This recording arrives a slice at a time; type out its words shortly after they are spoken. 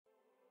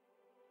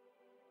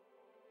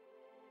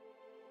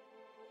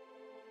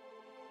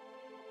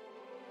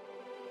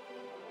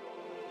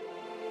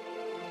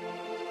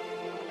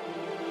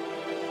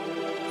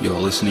You're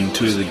listening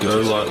to the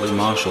Golightly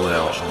Marshall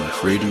Hour on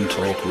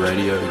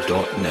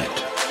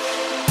freedomtalkradio.net.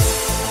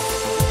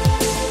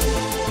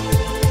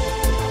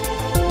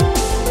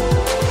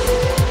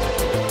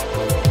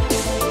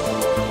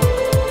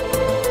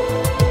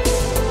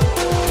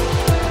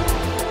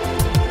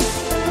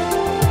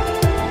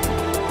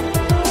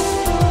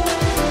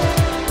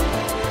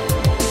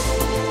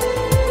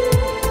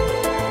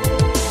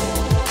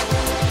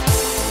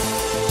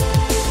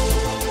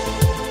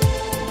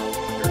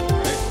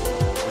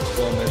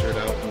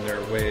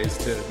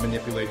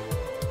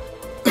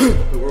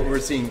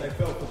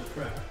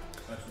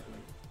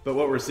 But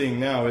what we're seeing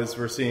now is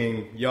we're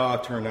seeing Yah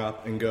turn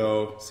up and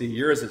go, see,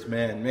 yours is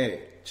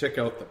man-made. Check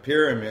out the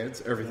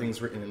pyramids. Everything's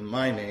written in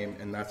my name,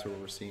 and that's where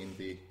we're seeing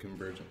the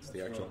convergence,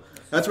 the actual.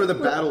 That's where the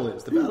battle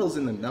is. The battle's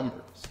in the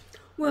numbers.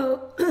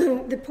 Well,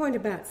 the point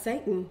about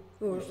Satan,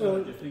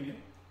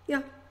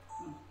 yeah,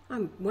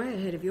 I'm way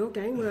ahead of your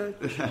game.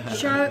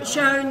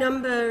 Show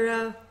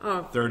number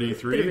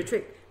 33. Bit of a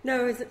trick.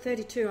 No, is it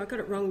 32? I got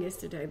it wrong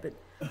yesterday, but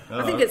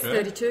I think it's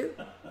 32.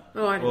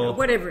 Oh, I don't know.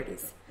 Whatever it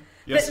is.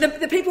 Yes.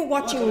 The people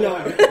watching know.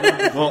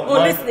 Or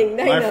listening,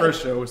 they know. My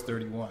first show was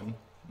 31.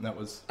 And that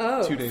was 2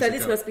 days ago. So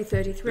this must be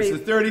 33.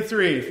 This is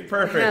 33.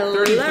 Perfect.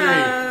 Hello.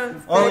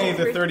 33. Only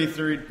the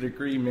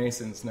 33-degree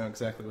Masons know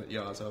exactly what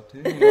Yah's up to.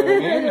 You know what I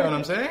mean? You know what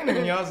I'm saying?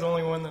 And Yah's the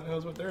only one that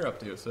knows what they're up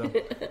to. So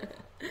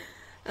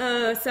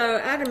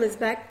Adam is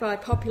back by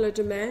popular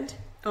demand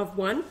of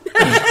one.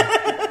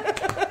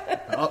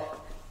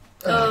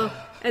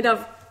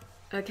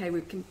 Okay,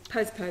 we can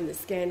postpone the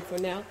scan for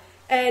now.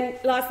 And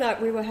last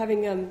night we were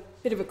having a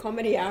bit of a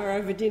comedy hour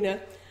over dinner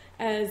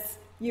as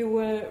you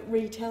were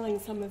retelling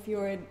some of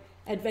your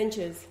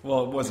adventures.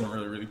 Well, it wasn't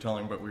really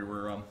retelling, but we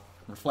were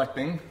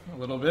reflecting a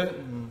little bit.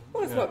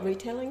 Well, that's what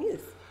retelling is.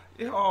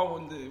 Yeah,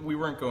 we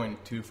weren't going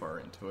too far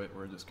into it.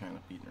 We're just kind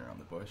of beating around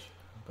the bush.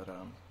 But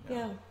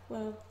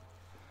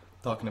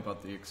talking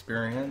about the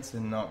experience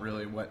and not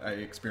really what I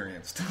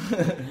experienced.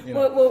 You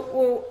know?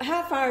 Well,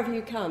 how far have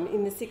you come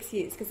in the 6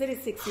 years? Because it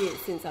is 6 years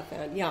since I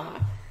found Yah.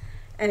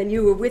 And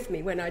you were with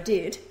me when I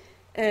did,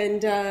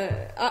 and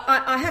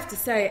I have to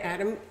say,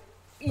 Adam,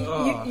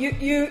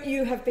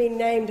 you have been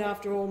named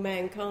after all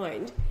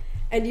mankind,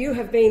 and you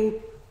have been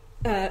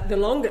the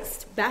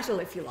longest battle,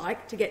 if you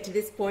like, to get to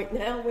this point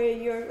now, where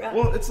you're.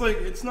 Well, it's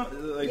not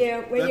like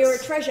where you're a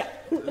treasure.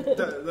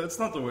 That's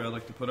not the way I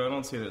like to put it. I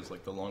don't see it as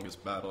like the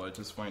longest battle. I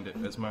just find it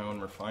as my own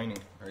refining,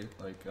 right?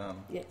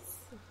 Yes.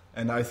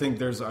 And I think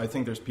there's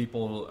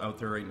people out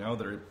there right now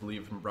that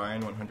believe in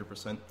Brian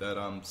 100% that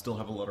still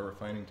have a lot of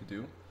refining to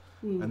do,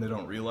 and they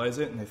don't realize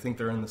it, and they think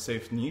they're in the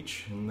safe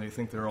niche, and they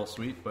think they're all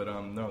sweet, but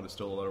no, there's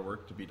still a lot of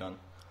work to be done.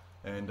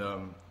 And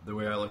the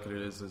way I look at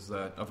it is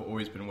that I've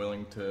always been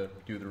willing to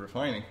do the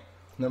refining,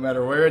 no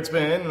matter where it's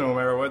been, no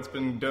matter what's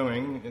been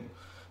doing,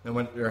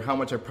 or how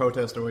much I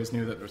protest. I always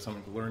knew that there's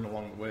something to learn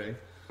along the way.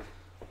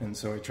 And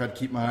so I tried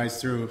to keep my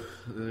eyes through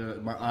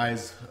my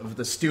eyes of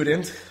the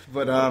student,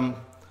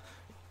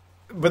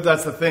 But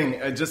that's the thing.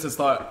 Just as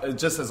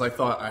I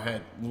thought I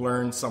had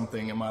learned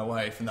something in my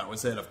life and that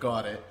was it, I've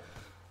got it.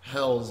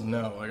 Hell's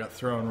no. I got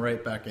thrown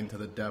right back into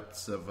the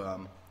depths of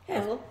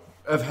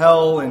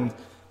hell and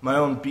my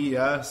own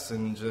BS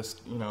and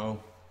just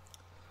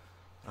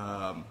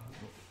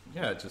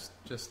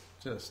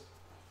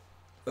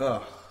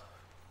ugh.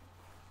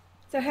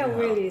 So hell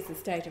really is a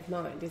state of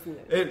mind, isn't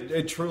it?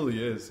 It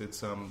truly is.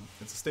 It's a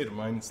state of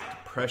mind. It's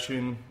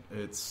depression.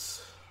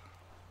 It's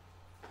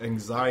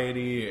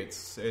anxiety,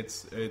 it's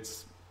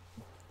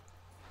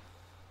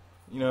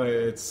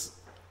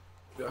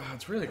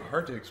really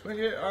hard to explain.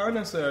 Yeah,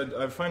 honestly,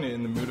 I find it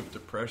in the mood of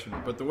depression,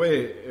 but the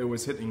way it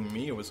was hitting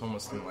me, it was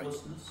almost in like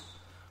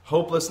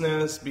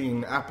hopelessness,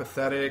 being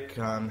apathetic,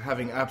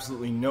 having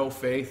absolutely no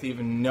faith,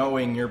 even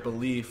knowing your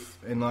belief,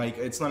 and like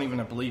it's not even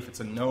a belief, it's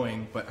a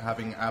knowing, but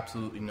having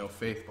absolutely no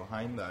faith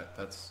behind that.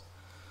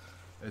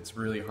 It's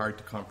really hard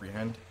to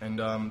comprehend, and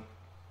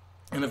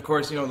of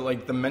course,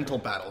 like the mental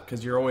battle,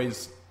 because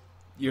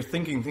you're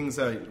thinking things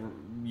that you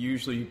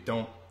usually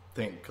don't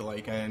think,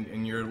 like,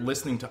 and you're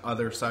listening to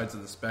other sides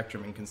of the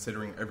spectrum and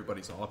considering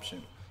everybody's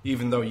option,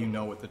 even though you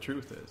know what the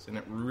truth is, and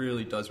it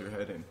really does your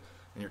head in,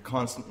 and you're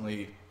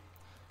constantly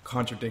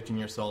contradicting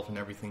yourself in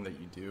everything that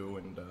you do,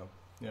 and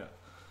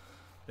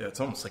it's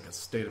almost like a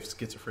state of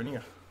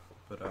schizophrenia,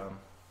 but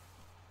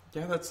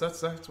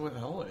that's what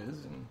hell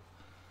is, and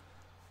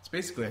it's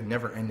basically a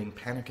never-ending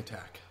panic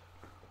attack,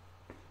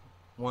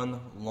 one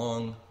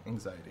long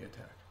anxiety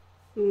attack.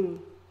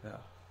 Yeah,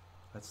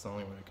 that's the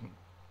only way I can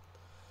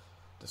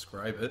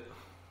describe it.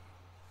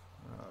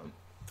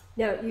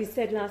 Now, you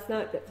said last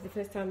night that for the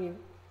first time you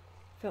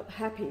felt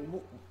happy.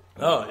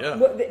 Oh, yeah.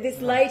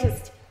 This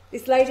latest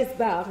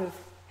bout of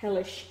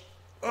hellish.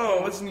 Oh,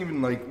 it wasn't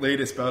even like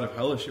latest bout of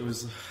hellish. It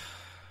was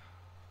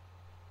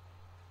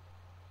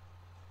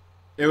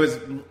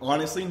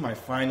honestly my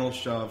final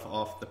shove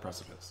off the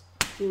precipice.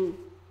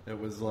 It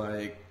was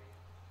like,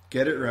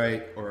 get it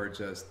right or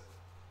just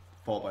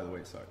fall by the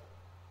wayside.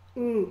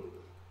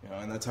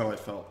 And that's how I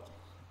felt.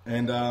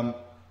 And, Well,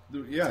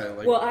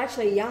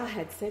 actually, Yah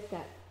had said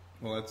that.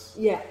 Well, that's...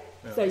 Yeah.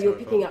 Yeah, So that's you're how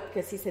I picking felt. up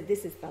because he said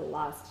this is the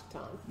last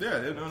time.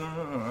 Yeah,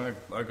 no.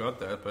 I got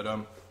that,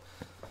 but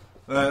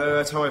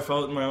that's how I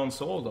felt in my own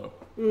soul, though.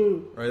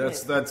 Right?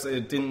 That's.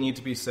 It didn't need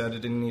to be said. It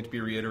didn't need to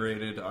be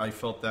reiterated. I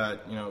felt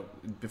that,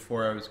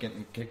 before I was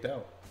getting kicked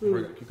out. Before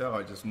I got kicked out,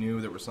 I just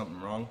knew there was something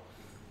wrong,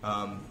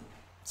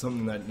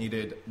 something that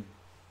needed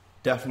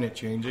definite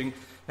changing.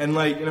 And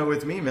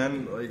with me,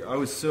 man, I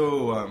was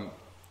so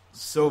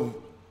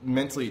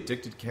mentally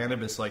addicted to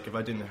cannabis. If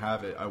I didn't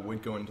have it, I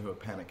would go into a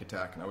panic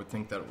attack, and I would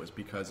think that it was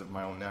because of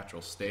my own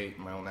natural state,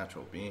 my own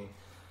natural being,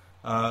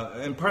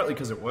 and partly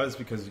because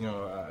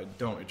I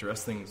don't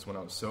address things when I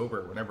was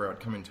sober. Whenever I would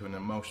come into an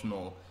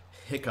emotional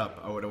hiccup,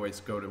 I would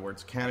always go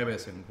towards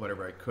cannabis and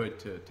whatever I could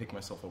to take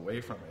myself away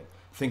from it,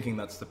 thinking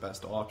that's the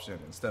best option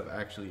instead of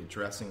actually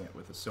addressing it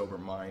with a sober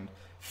mind,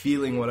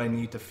 feeling what I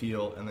need to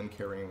feel, and then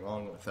carrying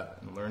on with that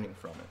and learning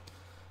from it,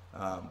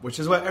 which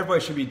is what everybody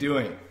should be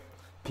doing,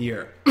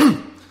 Pierre.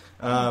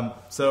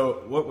 So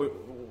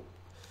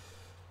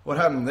what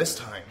happened this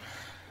time?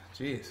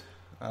 Jeez.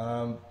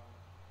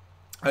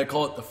 I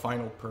call it the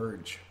final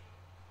purge.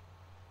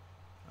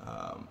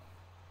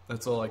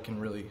 That's all I can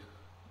really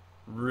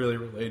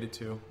relate it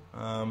to.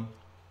 And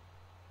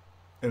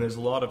there's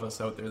a lot of us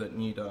out there that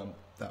need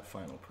that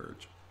final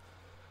purge.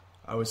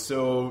 I was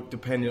so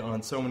dependent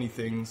on so many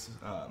things,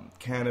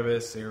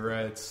 cannabis,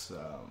 cigarettes,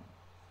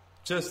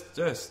 just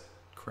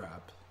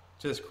crap.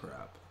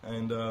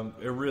 And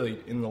it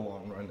really, in the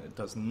long run, it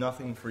does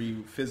nothing for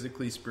you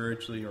physically,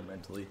 spiritually, or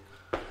mentally.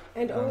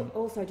 And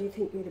also, do you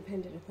think you're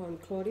dependent upon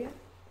Claudia?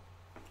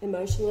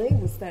 Emotionally?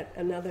 Was that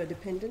another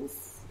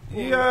dependence?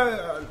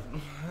 Yeah,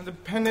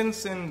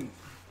 dependence and...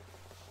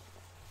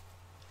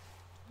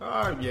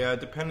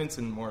 dependence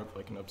and more of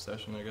an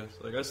obsession, I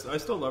guess. I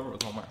still love her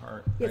with all my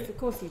heart. Yes, right? of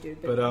course you do,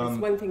 but it's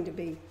one thing to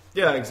be...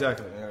 Yeah,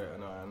 exactly.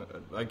 No,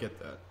 I get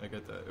that.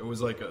 It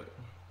was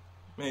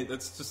mate,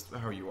 that's just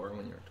how you are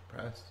when you're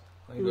depressed.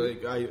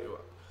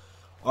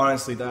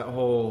 Honestly, that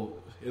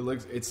whole...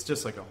 It's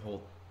just a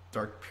whole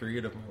dark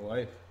period of my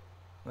life.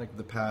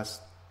 The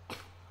past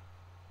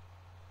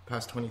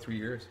 23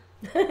 years.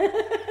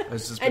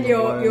 It's just been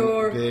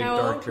you're big how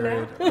dark old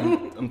period.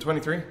 now? I'm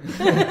 23.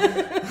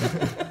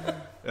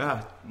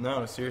 Yeah,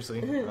 no,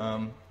 seriously.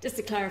 Just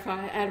to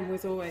clarify, Adam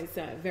was always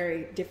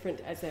very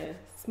different as a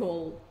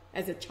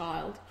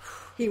child.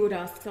 He would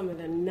ask some of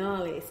the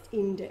gnarliest,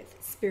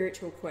 in-depth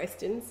spiritual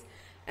questions,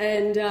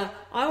 and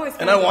I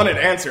wanted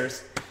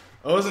answers.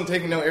 I wasn't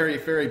taking no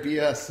airy-fairy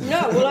BS.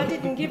 No, well, I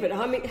didn't give it.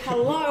 I mean,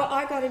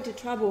 I got into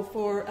trouble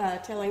for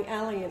telling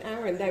Ali and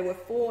Aaron, they were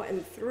 4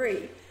 and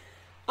 3.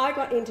 I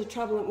got into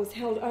trouble and was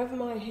held over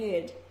my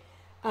head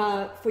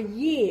for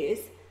years,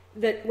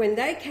 that when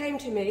they came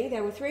to me,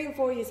 they were 3 and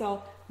 4 years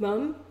old,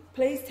 Mum,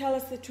 please tell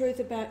us the truth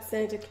about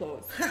Santa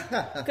Claus.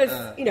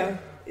 Because,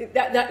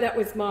 that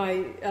was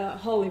my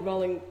holy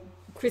rolling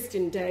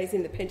Christian days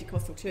in the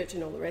Pentecostal church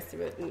and all the rest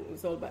of it, and it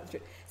was all about the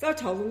truth. So I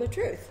told them the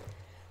truth.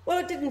 Well,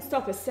 it didn't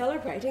stop us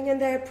celebrating, and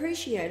they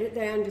appreciated it.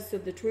 They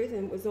understood the truth,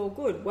 and it was all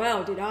good.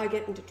 Wow, did I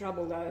get into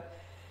trouble, though.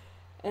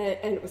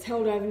 And it was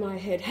held over my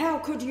head. How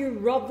could you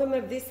rob them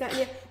of this, that, and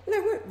the other? Well,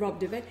 they weren't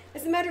robbed of it.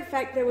 As a matter of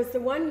fact, there was the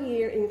one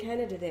year in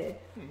Canada there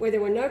where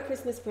there were no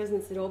Christmas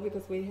presents at all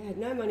because we had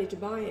no money to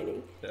buy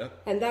any. Yeah.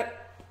 And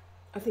that,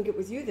 I think it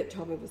was you that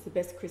told me it was the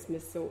best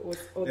Christmas. Or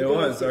it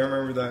was. I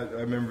remember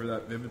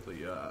that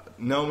vividly.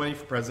 No money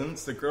for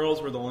presents. The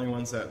girls were the only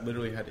ones that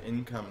literally had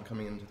income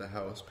coming into the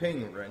house,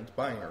 paying rent,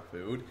 buying our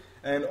food,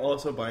 and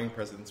also buying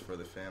presents for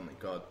the family.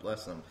 God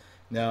bless them.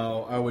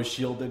 Now, I was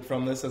shielded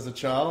from this as a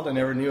child. I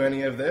never knew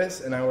any of this,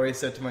 and I always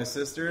said to my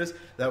sisters,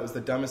 that was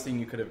the dumbest thing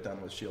you could have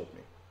done was shield me.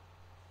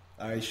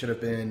 You should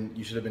have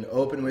been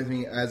open with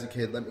me as a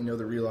kid. Let me know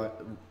the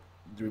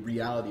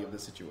reality of the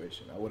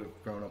situation. I would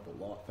have grown up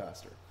a lot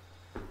faster,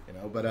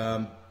 But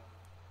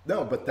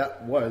but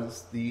that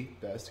was the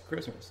best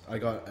Christmas. I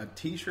got a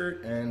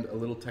T-shirt and a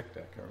little tech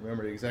deck. I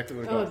remember exactly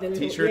what I got. The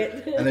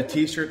T-shirt, and the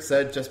T-shirt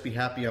said, "Just be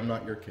happy, I'm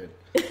not your kid."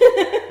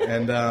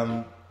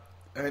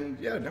 And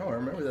yeah, no, I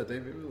remember that day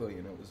vividly,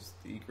 and it was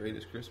the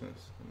greatest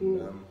Christmas.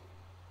 And,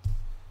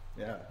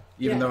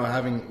 even though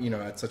having,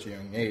 at such a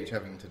young age,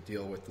 having to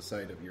deal with the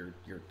sight of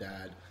your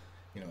dad,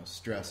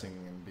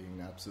 stressing and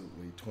being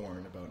absolutely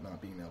torn about not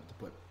being able to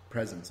put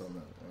presents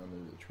on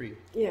the tree.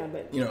 Yeah,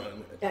 but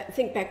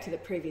think back to the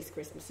previous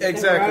Christmas.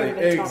 Exactly.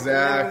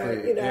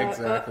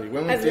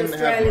 When we as didn't an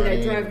Australian, have money,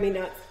 they drove me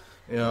nuts.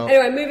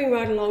 Anyway, moving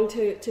right along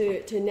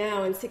to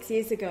now, and 6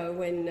 years ago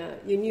when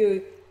you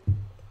knew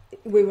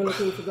we were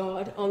looking for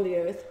God on the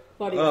earth,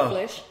 body and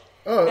flesh.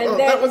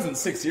 That wasn't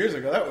 6 years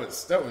ago. That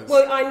was.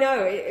 Well, I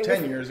know. It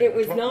 10 was, years ago. It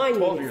was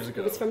 12 years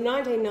ago. It was from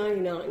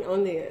 1999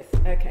 on the earth.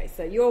 Okay,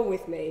 so you're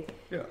with me.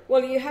 Yeah.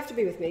 Well, you have to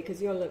be with me because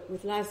you're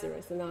with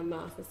Lazarus and I'm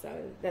Martha, so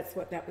that's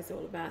what that was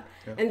all about.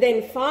 Yeah. And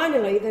then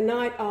finally, the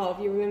night of,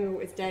 you remember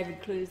it was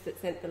David Clues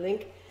that sent the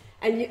link,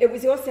 and it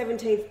was your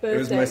 17th birthday. It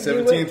was my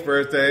 17th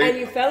birthday. And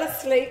you fell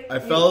asleep. I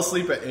fell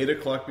asleep at 8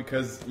 o'clock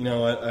because,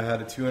 I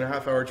had a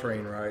 2.5-hour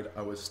train ride.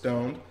 I was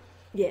stoned.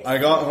 Yes. I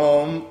got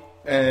home,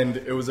 and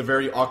it was a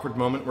very awkward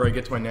moment where I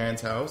get to my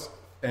nan's house,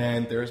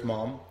 and there's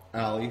Mom,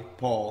 Allie,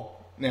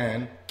 Paul,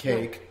 Nan,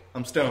 cake.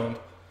 I'm stoned.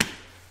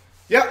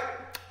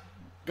 Yep,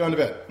 going to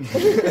bed. So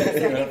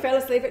he fell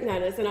asleep at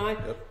Nana's, and I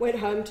went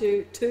home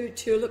to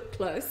Tulip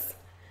Close.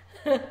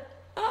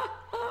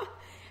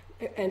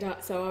 And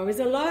so I was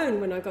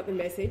alone when I got the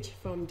message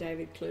from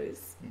David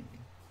Clues.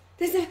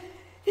 There's a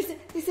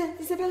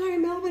fellow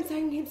in Melbourne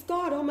saying he's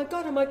God. Oh my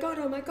God, oh my God,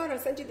 oh my God. I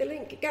sent you the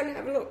link. Go and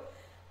have a look.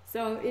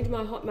 So into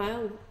my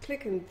Hotmail,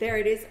 click, and there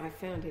it is. I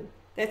found him.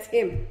 That's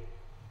him.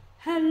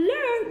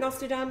 Hello,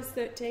 Nostradamus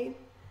 13.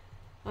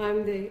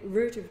 I'm the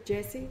root of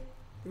Jesse.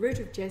 The root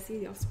of Jesse,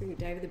 the offspring of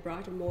David, the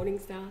bright and morning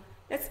star.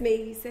 That's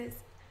me, he says.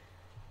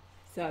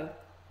 So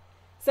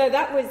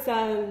that was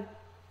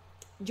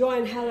joy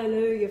and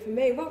hallelujah for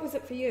me. What was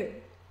it for you?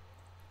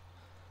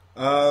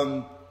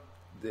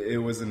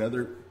 It was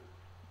another...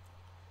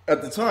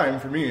 At the time,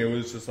 for me, it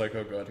was just like,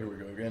 oh God, here we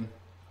go again.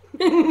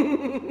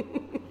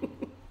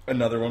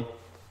 Another one.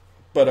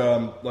 But,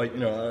 I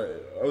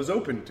was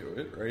open to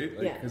it, right?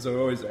 Because I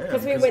always am.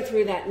 Because we went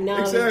through that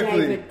gnarly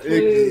David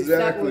Clues.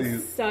 Exactly. That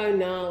was so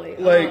gnarly.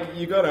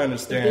 You got to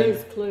understand. The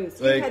Blues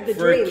Clues. You had the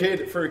for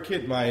dream. For a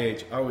kid my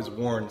age, I was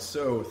worn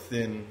so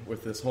thin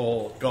with this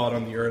whole God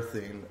on the earth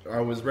thing.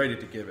 I was ready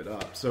to give it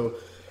up. So,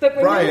 but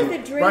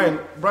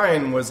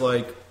Brian was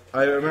like,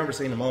 I remember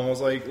saying to Mom, I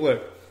was like,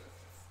 look,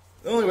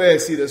 the only way I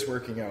see this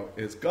working out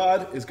is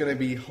God is going to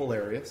be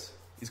hilarious.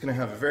 He's going to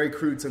have a very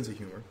crude sense of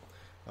humor.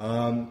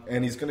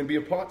 And he's going to be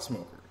a pot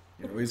smoker.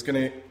 It's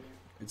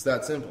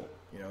that simple.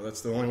 That's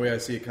the only way I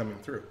see it coming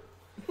through.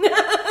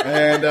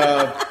 And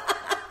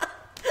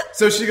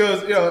so she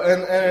goes,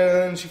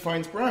 and she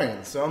finds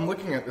Brian. So I'm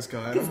looking at this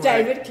guy. Because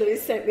David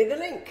Clues sent me the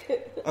link.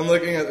 I'm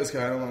looking at this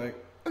guy, and I'm like,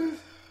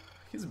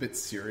 he's a bit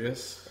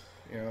serious.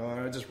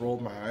 I just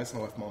rolled my eyes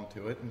and left Mom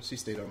to it, and she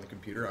stayed on the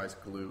computer, eyes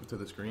glued to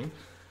the screen.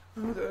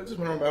 I just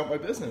went about my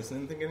business. I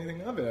didn't think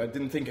anything of it. I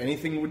didn't think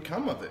anything would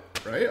come of it,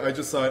 right? I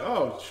just thought,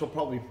 oh, she'll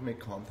probably make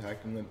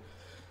contact, and then,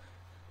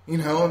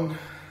 and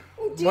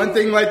one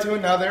thing led to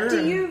another.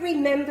 Do you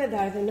remember,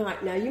 though, the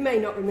night? Now, you may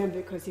not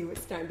remember because you were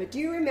stoned, but do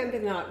you remember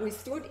the night we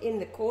stood in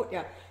the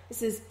courtyard?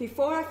 This is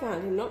before I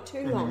found him, not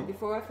too long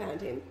before I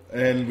found him.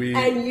 And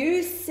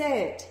you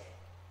said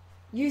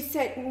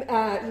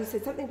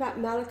something about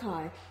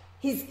Malachi.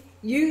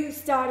 You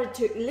started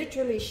to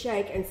literally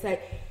shake and say,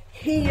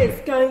 he is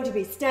going to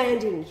be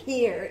standing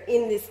here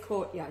in this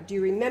courtyard. Do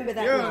you remember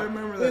that night? I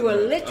remember that. We were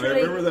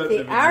literally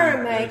the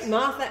Aramaic, yes.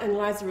 Martha and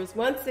Lazarus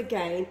once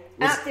again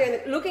out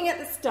there looking at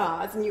the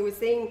stars, and you were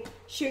seeing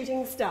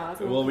shooting stars.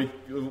 I was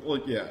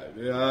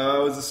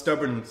a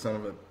stubborn son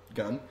of a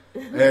gun,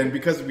 and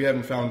because we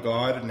hadn't found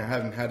God and I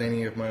haven't had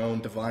any of my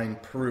own divine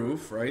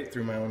proof, right,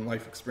 through my own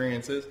life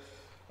experiences,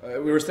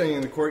 we were standing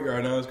in the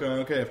courtyard, and I was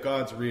going, okay, if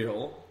God's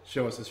real,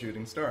 show us a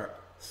shooting star.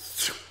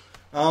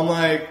 I'm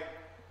like,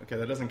 okay,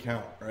 that doesn't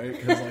count, right?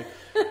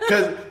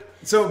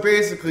 So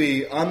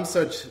basically, I'm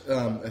such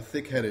a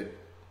thick-headed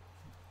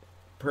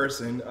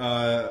person.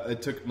 It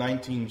took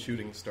 19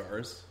 shooting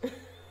stars,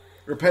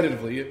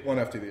 repetitively, one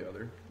after the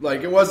other.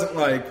 It wasn't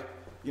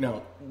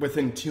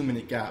within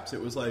 2-minute gaps. It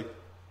was like,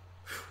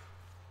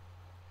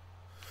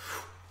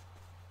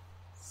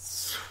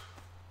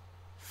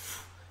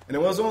 and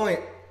it was only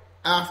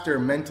after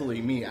mentally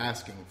me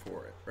asking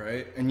for it,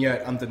 right? And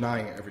yet I'm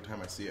denying it every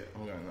time I see it.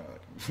 I'm going, no.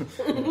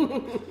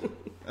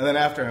 And then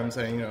after I'm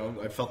saying,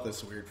 I felt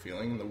this weird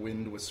feeling, and the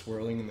wind was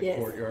swirling in the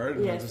courtyard,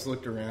 and I just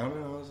looked around,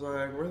 and I was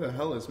like, where the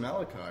hell is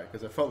Malachi?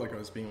 Because I felt like I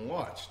was being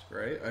watched,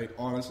 right? I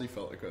honestly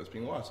felt like I was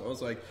being watched. I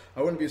was like,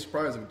 I wouldn't be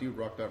surprised if a dude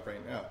rocked up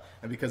right now.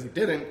 And because he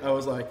didn't, I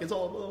was like, it's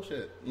all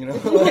bullshit.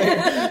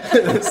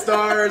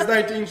 Stars,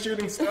 19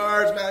 shooting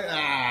stars,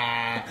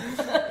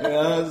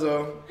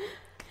 so...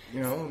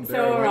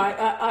 So, all right,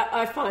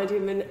 I find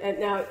him, and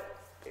now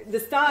the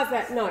stars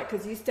that night,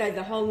 because you stayed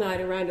the whole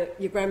night around at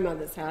your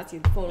grandmother's house,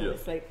 you'd fallen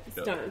asleep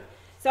stoned.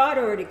 So I'd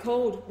already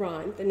called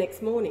Brian the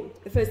next morning.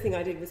 The first thing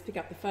I did was pick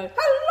up the phone.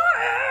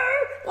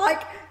 Hello!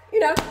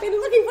 Been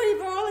looking for you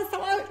for all this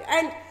time.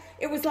 And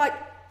it was like,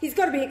 he's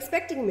got to be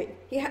expecting me.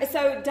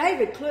 So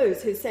David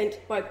Clues, who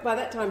sent, by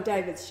that time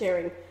David's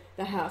sharing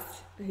the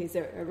house, he's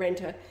a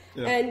renter.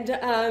 Yeah.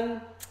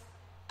 And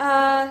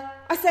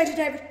I say to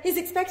David, he's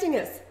expecting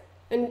us.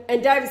 And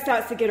David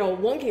starts to get all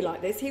wonky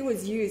like this. He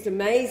was used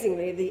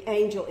amazingly, the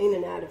angel in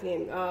and out of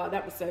him. Oh,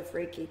 that was so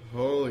freaky.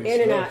 Holy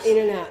in smokes.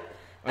 and out.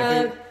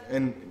 I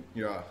think,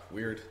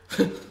 weird.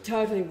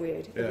 Totally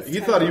weird. Yeah,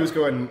 he thought he was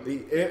going...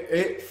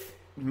 It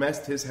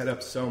messed his head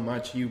up so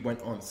much, he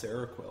went on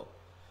Seroquel.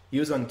 He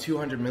was on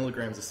 200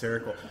 milligrams of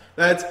Seroquel.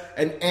 That's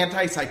an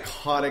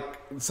antipsychotic,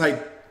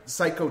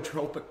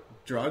 psychotropic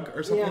drug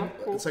or something.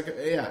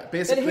 Yeah,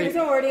 basically. But he was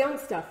already on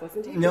stuff,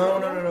 wasn't he? No.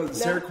 The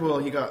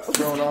Seroquel he got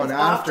thrown on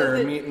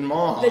after meeting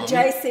Mom. The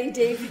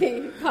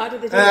JCDV part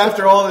of the... And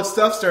after all this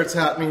stuff starts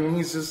happening,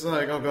 he's just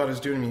like, oh God, it's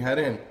doing me head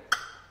in.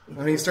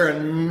 And he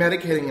started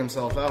medicating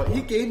himself out.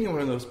 He gave me one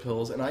of those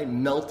pills, and I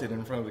melted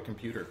in front of the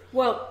computer.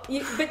 Well,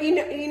 but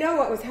you know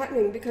what was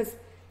happening, because...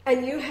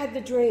 And you had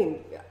the dream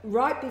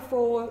right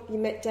before you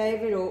met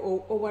David or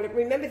whatever.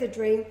 Remember the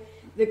dream?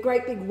 The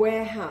great big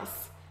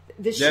warehouse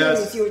The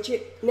Yes. shoes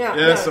now.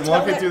 Yes, now, I'm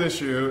walking through the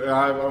shoe.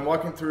 I'm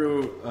walking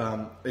through,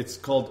 it's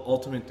called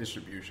Ultimate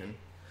Distribution.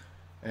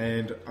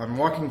 And I'm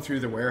walking through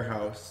the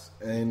warehouse,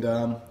 and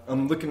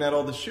I'm looking at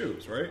all the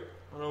shoes, right?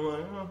 And I'm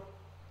like, oh.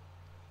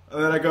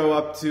 And then I go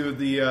up to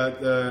the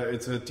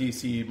it's a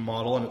DC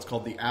model, and it's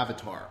called the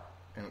Avatar.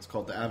 And it's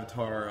called the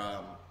Avatar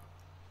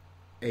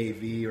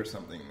AV or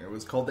something. It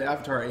was called the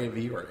Avatar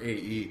AV or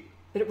AE.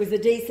 But it was a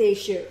DC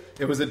shoe.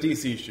 It was a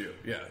DC shoe,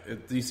 yeah. A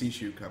DC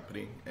shoe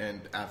company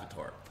and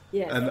Avatar.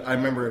 Yes. And I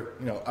remember,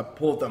 I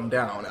pulled them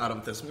down out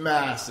of this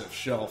massive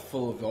shelf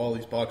full of all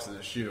these boxes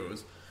of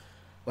shoes.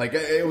 Like,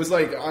 it was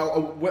like,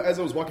 as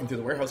I was walking through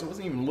the warehouse, I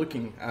wasn't even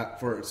looking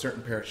for a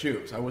certain pair of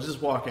shoes. I was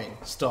just walking,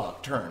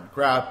 stop, turn,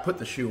 grab, put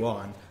the shoe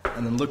on,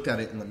 and then looked at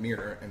it in the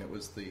mirror, and it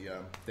was the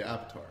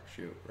Avatar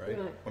shoe, right?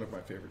 One of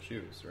my favorite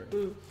shoes, right?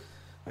 Mm.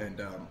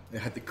 And it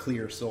had the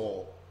clear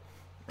sole,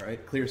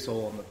 right? Clear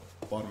sole on the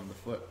bottom of the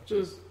foot, which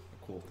is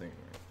a cool thing,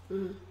 right?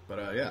 Mm.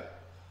 But, yeah.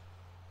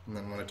 And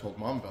then when I told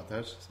Mom about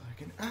that, she's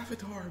like, an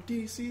Avatar,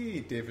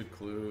 DC, David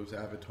Clues,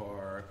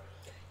 Avatar.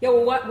 Yeah,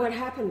 well, what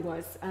happened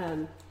was,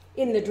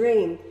 in the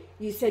dream,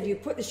 you said you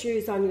put the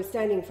shoes on, you were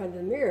standing in front of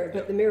the mirror,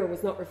 but the mirror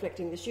was not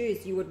reflecting the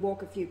shoes. You would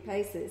walk a few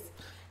paces,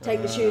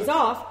 take the shoes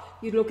off,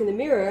 you'd look in the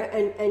mirror,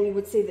 and you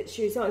would see the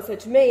shoes on. So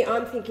to me,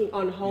 I'm thinking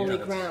on holy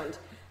ground.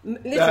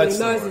 Literally,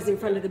 Moses in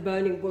front of the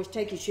burning bush,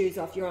 take your shoes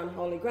off, you're on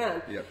holy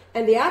ground. Yep.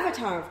 And the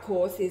Avatar, of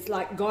course, is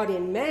like God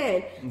in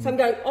man. Mm-hmm. So I'm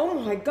going, oh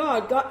my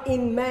God, God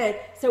in man.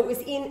 So it was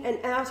in and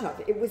out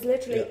of. It was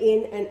literally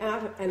in and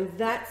out of, and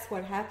that's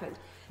what happened.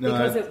 No,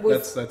 because it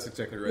was, that's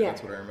exactly right.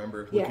 That's what I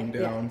remember. Looking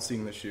down,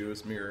 seeing the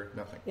shoes, mirror,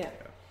 nothing. Yeah.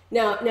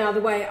 Now the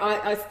way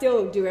I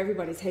still do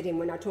everybody's head in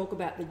when I talk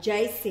about the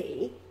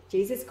JC,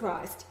 Jesus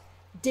Christ,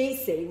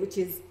 DC, which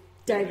is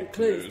David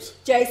Clues.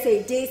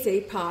 JC,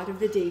 DC, part of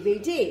the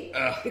DVD.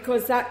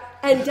 Because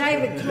and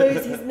David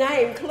Clues, his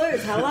name,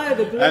 Clues. Hello,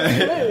 the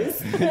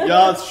Clues.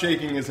 Yard's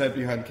shaking his head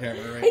behind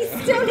camera right now. He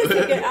still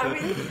doesn't get,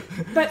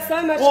 but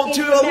so much well,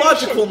 to a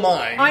logical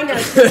mind. I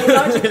know, to a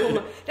logical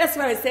mind. That's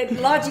what I said.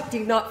 Logic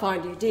did not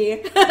find you,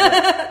 dear.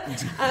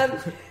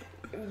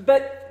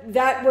 But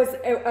that was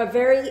a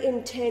very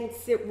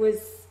intense,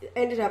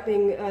 ended up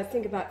being, I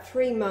think, about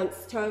 3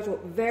 months total,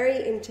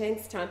 very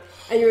intense time.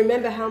 And you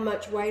remember how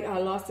much weight I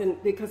lost,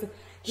 and because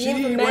the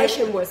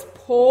information was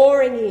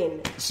pouring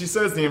in. She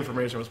says the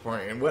information was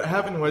pouring in. What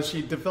happened was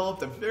she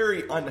developed a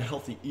very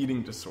unhealthy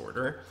eating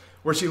disorder,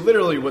 where she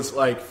literally was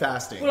like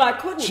fasting. Well, I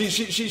couldn't.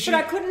 But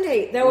I couldn't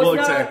eat.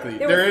 Exactly.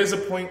 There is a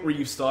point where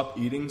you stop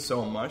eating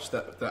so much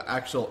that the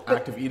actual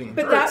act of eating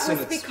hurts. But that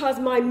was because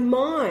my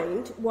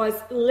mind was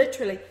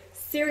literally,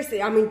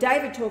 seriously, I mean,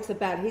 David talks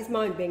about his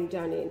mind being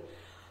done in.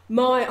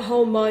 My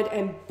whole mind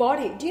and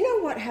body. Do you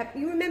know what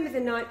happened? You remember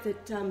the night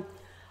that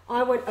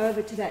I went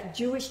over to that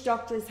Jewish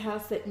doctor's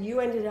house that you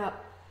ended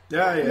up...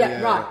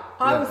 Yeah, right.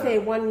 I was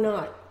there one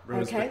night.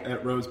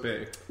 At Rose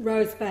Bay.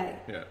 Rose Bay,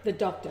 the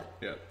doctor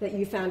that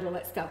you found all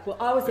that stuff. Well,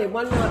 I was there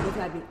one night with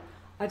Abby.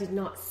 I did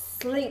not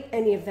sleep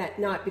any of that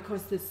night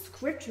because the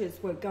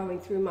scriptures were going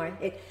through my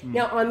head.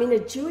 Now, I'm in a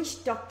Jewish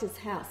doctor's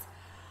house.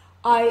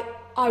 I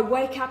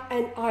wake up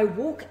and I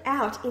walk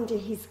out into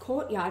his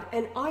courtyard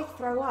and I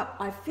throw up.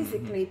 I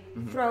physically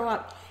throw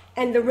up.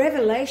 And the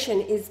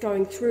revelation is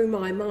going through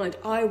my mind.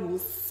 I will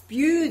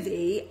spew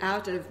thee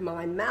out of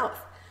my mouth.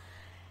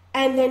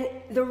 And then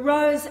the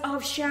Rose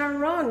of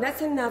Sharon,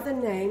 that's another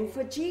name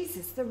for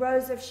Jesus, the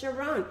Rose of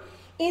Sharon.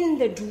 In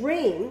the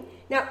dream,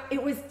 now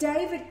it was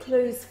David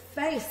Clues'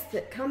 face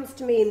that comes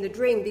to me in the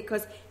dream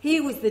because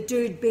he was the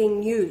dude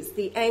being used,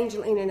 the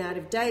angel in and out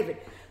of David.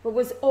 But it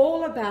was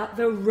all about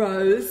the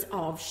Rose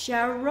of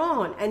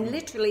Sharon and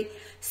literally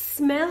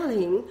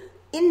smelling,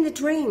 in the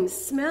dream,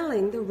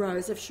 smelling the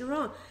Rose of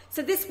Sharon.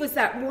 So this was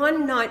that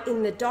one night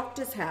in the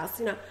doctor's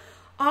house,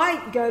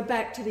 I go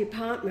back to the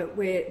apartment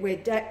where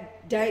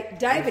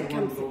David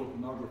comes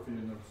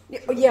in.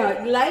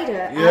 Yeah,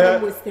 later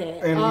Adam was there.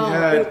 And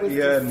he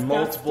had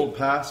multiple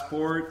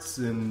passports,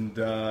 and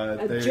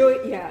they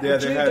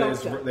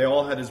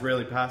all had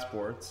Israeli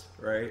passports,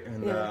 right?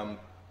 And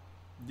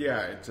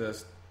it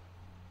just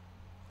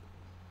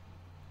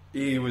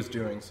he was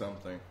doing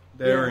something.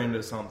 They were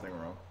into something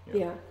wrong.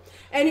 Yeah.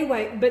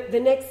 Anyway, but the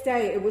next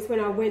day it was when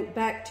I went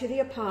back to the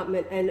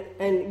apartment,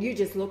 and you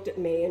just looked at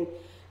me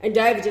and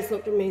David just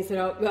looked at me and said,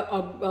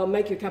 I'll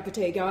make you a cup of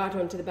tea, go out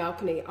onto the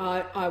balcony.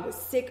 I was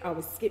sick, I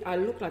was skinny, I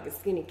looked like a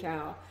skinny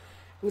cow.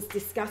 It was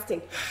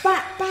disgusting.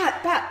 But,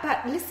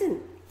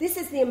 listen, this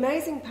is the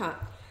amazing part.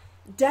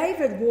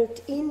 David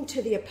walked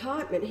into the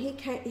apartment.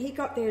 He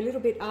got there a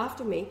little bit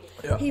after me.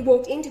 Yeah. He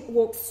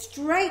walked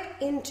straight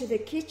into the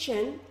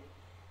kitchen,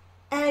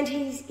 and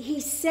he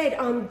said,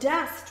 I'm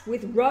doused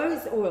with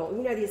rose oil.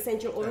 You know the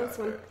essential oils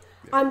one?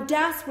 Yeah. I'm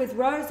doused with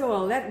rose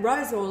oil. That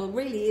rose oil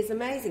really is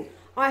amazing.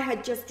 I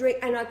had just drank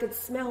and I could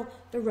smell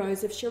the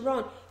Rose of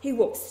Sharon. He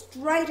walked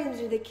straight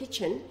into the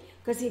kitchen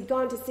because he'd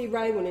gone to see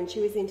Raywin and she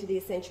was into the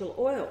essential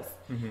oils.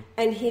 Mm-hmm.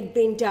 And he'd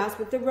been doused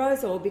with the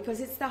rose oil because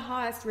it's the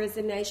highest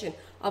resonation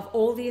of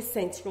all the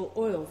essential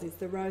oils is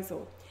the rose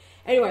oil.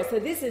 Anyway, so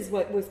this is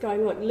what was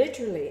going on.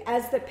 Literally,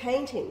 as the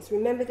paintings,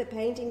 remember the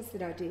paintings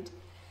that I did?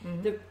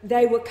 Mm-hmm.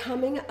 They were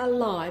coming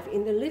alive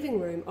in the living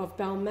room of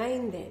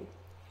Balmain then.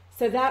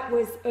 So that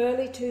was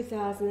early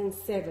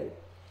 2007.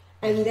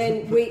 And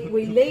then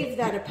we leave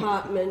that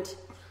apartment,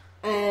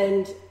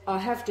 and I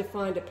have to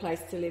find a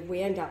place to live.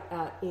 We end up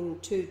in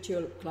 2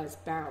 Tulip Close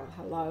Barrel,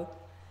 hello.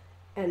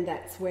 And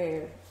that's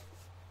where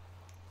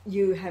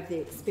you have the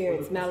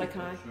experience,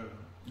 Malachi.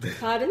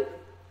 Pardon?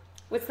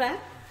 What's that?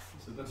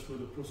 So that's where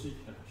the proceed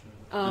can show.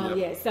 Oh,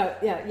 yeah. So,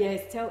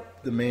 yes, tell...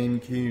 The main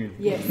tune.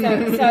 Yeah,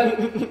 so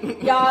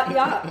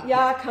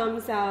Ya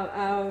comes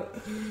our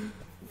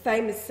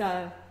famous...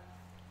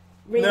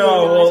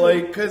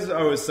 because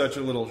I was such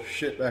a little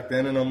shit back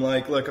then, and I'm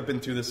like, look, I've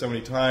been through this so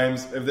many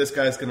times. If this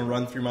guy's going to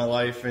run through my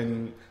life,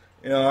 and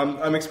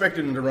I'm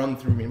expecting him to run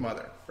through me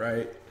mother,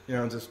 right?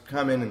 Just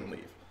come in and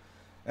leave.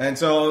 And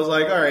so I was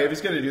like, all right, if he's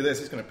going to do this,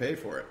 he's going to pay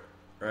for it,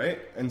 right?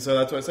 And so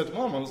that's what I said to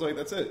Mom. I was like,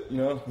 that's it.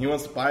 He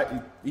wants to buy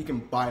it. He can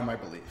buy my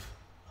belief.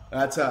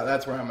 That's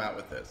where I'm at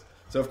with this.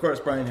 So of course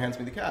Brian hands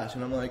me the cash,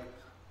 and I'm like,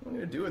 what am I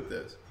going to do with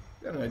this?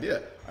 I got an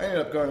idea. I ended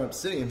up going up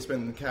city and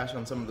spending the cash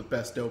on some of the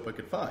best dope I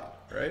could find,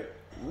 right?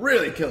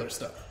 Really killer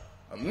stuff.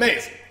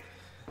 Amazing.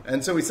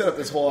 And so we set up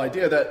this whole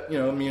idea that,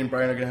 me and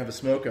Brian are going to have a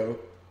smoke out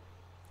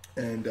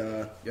and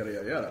yada,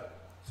 yada, yada.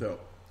 So,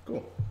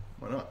 cool.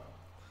 Why not?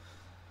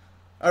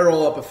 I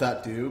roll up a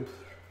fat doob.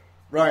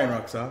 Ryan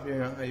rocks off.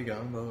 How you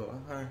going? Blah, blah, blah.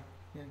 All right.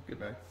 Yeah, good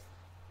night.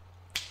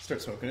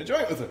 Start smoking a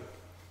joint with him.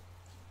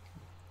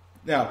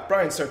 Now,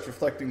 Brian starts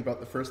reflecting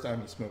about the first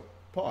time he smoked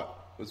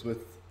pot.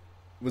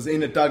 Was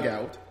in a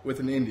dugout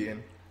with an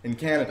Indian in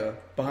Canada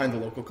behind the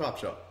local cop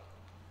shop.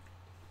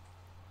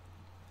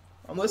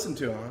 I'm listening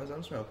to him as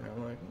I'm smoking.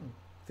 I'm like,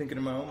 thinking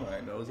in my own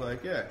mind. I was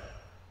like, yeah.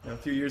 A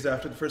few years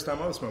after the first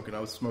time I was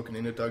smoking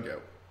in a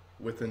dugout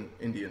with an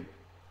Indian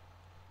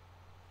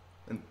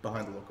and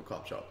behind the local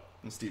cop shop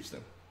in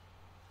Steveston.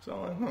 So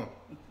I'm like,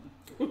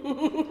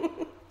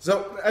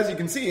 So, as you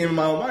can see, in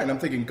my own mind, I'm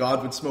thinking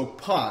God would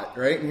smoke pot,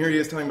 right? And here he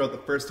is telling about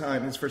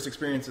his first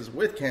experiences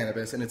with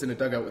cannabis, and it's in a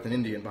dugout with an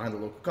Indian behind the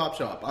local cop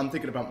shop. I'm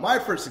thinking about my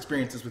first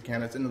experiences with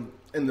cannabis in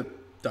the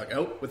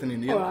dugout with an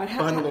Indian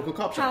behind the local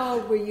cop shop. How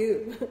old were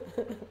you?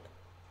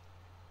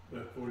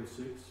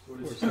 46.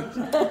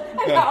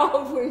 How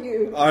old were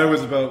you? I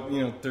was about,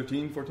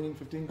 13, 14,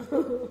 15,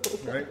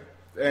 right?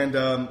 And,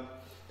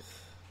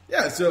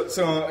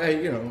 so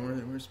hey,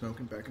 we're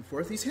smoking back and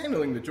forth. He's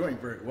handling the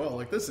joint very well.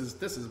 Like, this is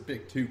a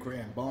big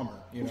 $2,000 bomber,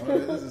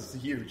 this is a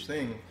huge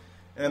thing.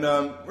 And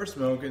we're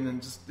smoking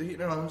and just,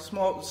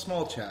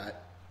 small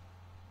chat.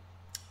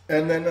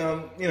 And then,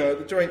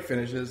 the joint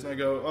finishes, and I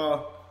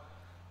go,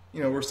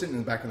 we're sitting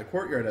in the back in the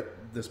courtyard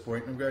at this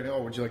point, and I'm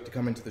going, would you like to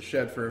come into the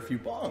shed for a few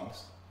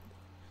bongs?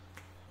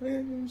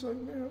 And he was like,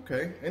 yeah,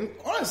 okay. And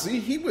honestly,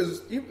 he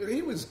was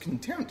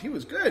content. He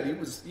was good.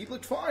 He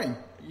looked fine.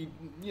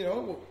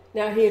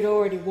 Now, he had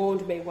already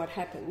warned me what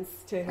happens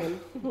to him.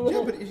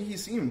 Yeah, but he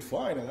seemed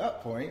fine at that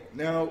point.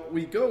 Now,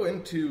 we go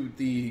into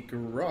the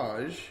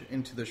garage,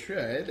 into the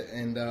shed,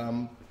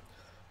 and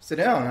sit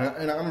down.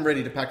 And I'm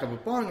ready to pack up a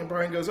bong, and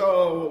Brian goes,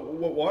 oh,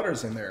 what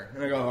water's in there?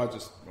 And I go,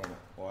 just normal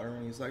water.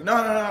 And he's like,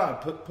 no,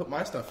 put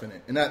my stuff in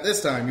it. And at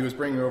this time, he was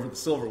bringing over the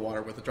silver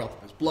water with a drop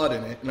of his blood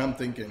in it, and I'm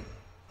thinking...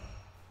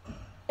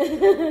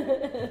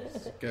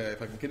 Okay,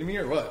 fucking kidding me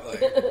or what?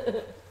 Like,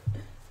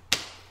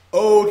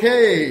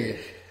 okay,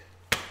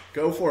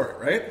 go for it,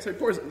 right?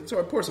 So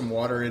I pour some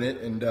water in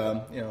it, and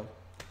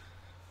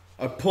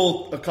I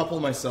pull a couple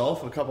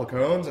myself, a couple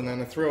cones, and then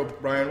I throw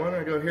Brian one,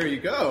 and I go, here you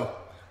go.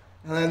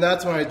 And then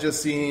that's when I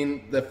just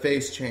seen the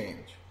face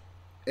change.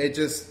 It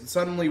just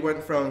suddenly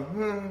went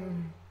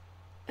from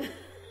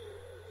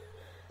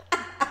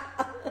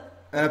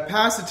And I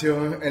passed it to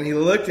him, and he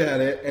looked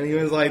at it, and he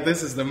was like,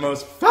 this is the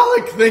most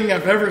phallic thing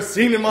I've ever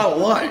seen in my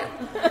life.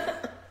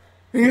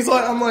 And he's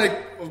like, I'm like,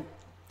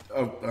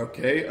 oh,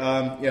 okay,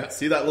 yeah,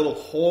 see that little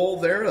hole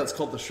there? That's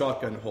called the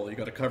shotgun hole. You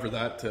got to cover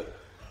that to...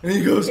 And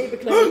he goes,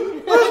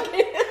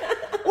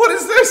 what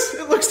is this?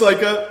 It looks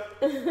like a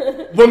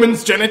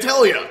woman's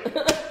genitalia.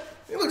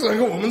 It looks like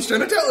a woman's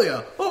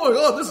genitalia. Oh my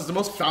God, this is the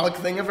most phallic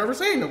thing I've ever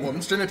seen. A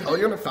woman's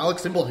genitalia and a phallic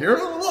symbol here.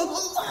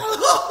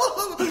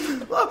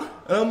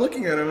 And I'm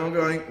looking at him and I'm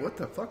going, what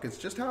the fuck has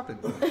just happened?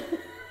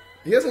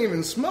 He hasn't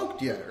even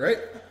smoked yet, right?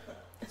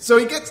 So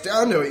he gets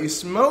down to it, he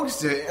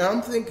smokes it, and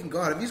I'm thinking,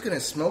 God, if he's going to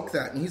smoke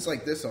that, and he's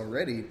like this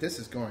already, this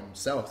is going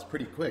south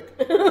pretty quick.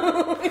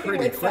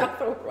 Pretty quick.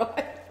 South, all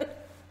right.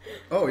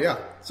 Oh, yeah.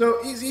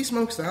 So he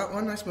smokes that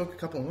one, I smoke a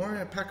couple more, and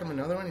I pack him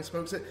another one, he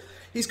smokes it.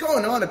 He's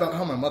going on about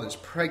how my mother's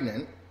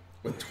pregnant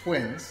with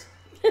twins.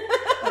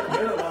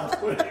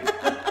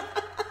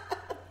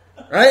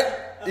 Right?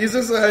 He's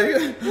just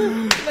like,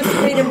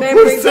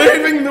 we're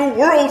saving the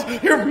world.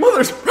 Your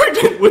mother's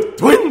pregnant with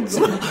twins.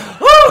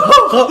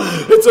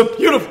 Oh, it's a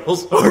beautiful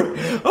story.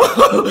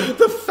 Oh,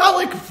 the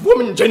phallic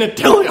woman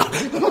genitalia.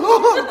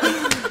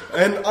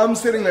 And I'm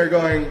sitting there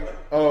going,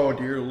 oh,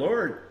 dear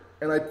Lord.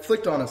 And I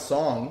flicked on a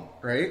song,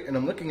 right? And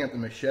I'm looking at the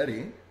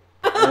machete.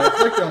 And I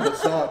clicked on the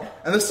song,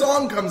 and the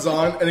song comes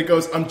on, and it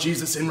goes, "I'm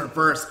Jesus in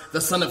reverse, the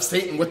son of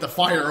Satan with the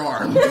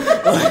firearm."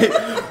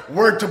 Like,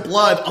 word to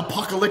blood,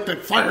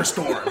 apocalyptic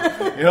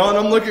firestorm. You know, and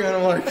I'm looking at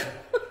him like,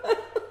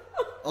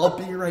 "I'll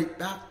be right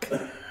back."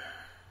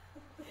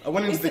 I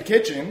went into the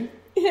kitchen,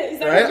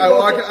 right?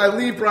 I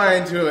leave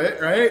Brian to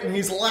it, right? And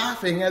he's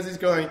laughing as he's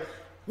going,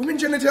 "Women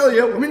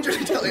genitalia, women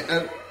genitalia."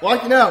 And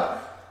walking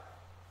out,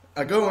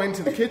 I go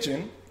into the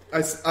kitchen.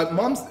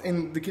 Mom's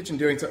in the kitchen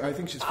doing something. I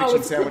think she's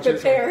fixing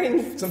sandwiches.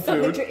 Preparing some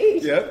something food. to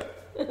eat. Yep.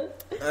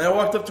 And I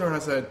walked up to her and I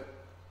said,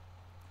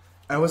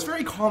 I was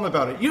very calm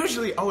about it.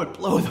 Usually I would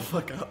blow the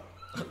fuck up.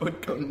 I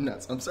would go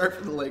nuts. I'm sorry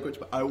for the language,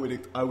 but I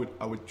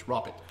would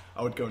drop it.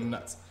 I would go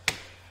nuts.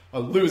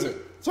 I'd lose it.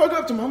 So I go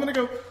up to Mom and I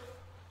go,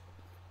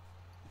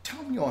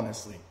 "Tell me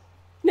honestly."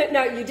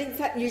 No, you didn't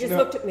say, you just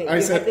looked at me.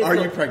 I said, "Are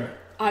you pregnant?"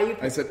 Are you?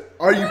 I said,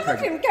 "Are you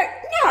pregnant?"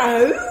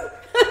 No.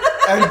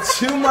 And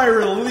to my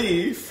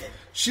relief,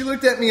 she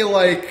looked at me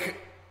like,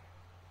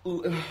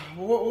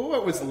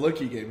 what was the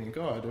look you gave me?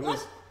 God, it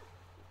was...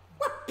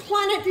 What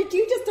planet did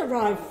you just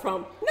arrive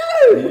from?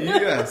 No!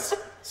 Yes.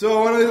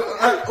 So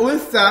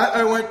with that,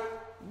 I went,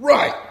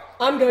 right.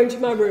 I'm going to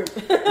my room.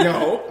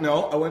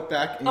 No, I went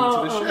back into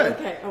the shed.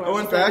 Okay. I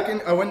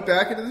went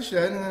back into the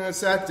shed, and then I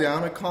sat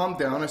down, I calmed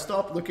down, I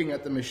stopped looking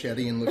at the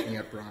machete and looking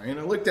at Brian.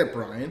 I looked at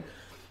Brian.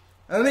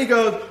 And then he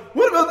goes,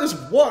 "What about this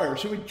water?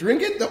 Should we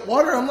drink it? The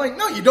water?" I'm like,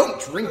 "No, you don't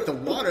drink the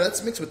water.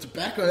 That's mixed with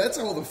tobacco. That's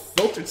all the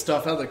filtered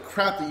stuff out of the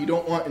crap that you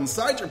don't want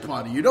inside your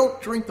body. You don't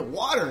drink the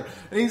water."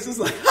 And he's just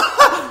like,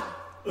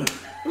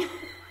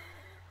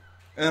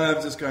 and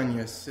I'm just going,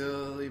 "You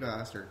silly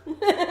bastard. You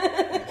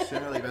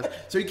silly bastard."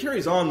 So he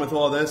carries on with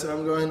all this, and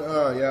I'm going,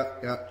 "Oh,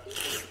 yeah.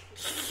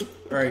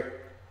 All right.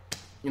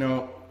 You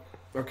know,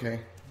 okay,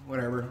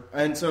 whatever."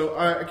 And so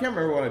I can't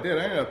remember what I did.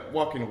 I ended up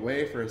walking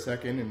away for a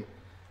second, and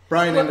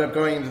Brian ended up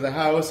going into the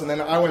house, and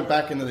then I went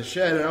back into the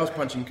shed, and I was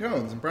punching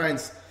cones, and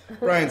Brian's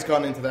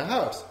gone into the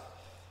house,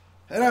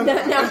 and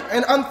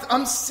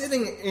I'm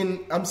sitting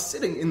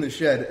in the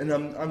shed, and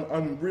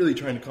I'm really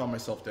trying to calm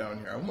myself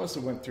down here. I must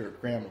have went through a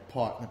gram of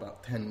pot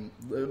in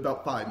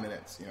about 5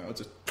 minutes. You know,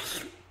 it's just,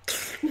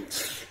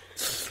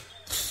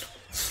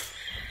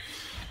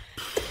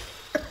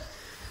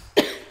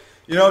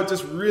 you know,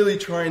 just really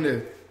trying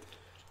to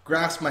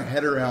grasp my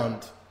head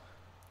around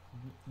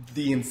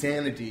the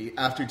insanity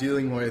after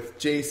dealing with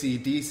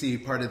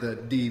JCDC, part of the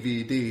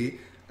DVD,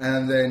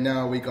 and then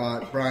now we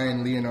got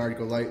Brian Leonard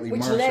Golightly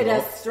Marshall. Which led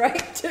us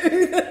straight to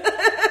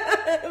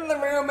the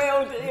real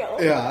male deal.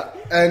 Yeah,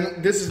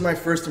 and this is my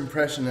first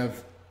impression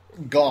of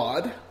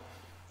God.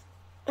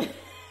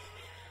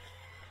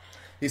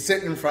 He's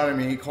sitting in front of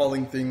me,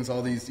 calling things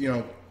all these, you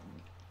know,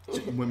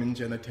 women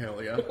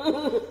genitalia,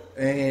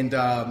 and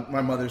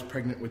my mother's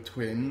pregnant with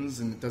twins,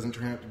 and it doesn't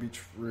turn out to be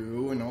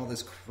true, and all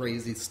this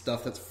crazy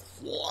stuff that's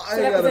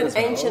flying out of his mouth. That was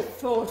an ancient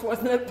thought,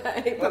 wasn't it,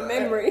 babe? A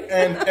memory.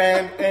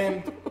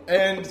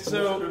 And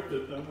so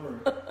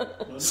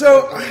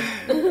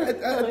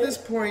at this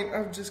point,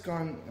 I've just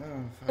gone,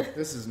 "Oh fuck,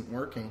 this isn't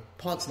working.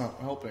 Pot's not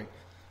helping.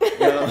 You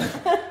know,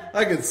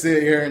 I could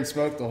sit here and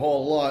smoke the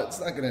whole lot. It's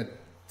not gonna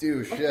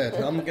do shit.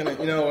 I'm gonna,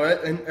 you know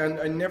what?"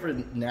 And I never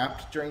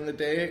napped during the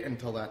day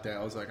until that day.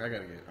 I was like, I'm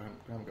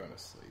going to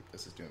sleep.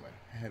 This is doing my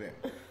head in.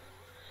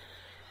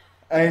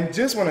 And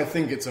just when I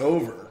think it's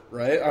over,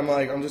 right? I'm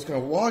like, I'm just going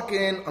to walk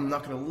in. I'm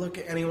not going to look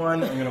at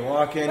anyone. I'm going to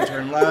walk in,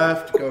 turn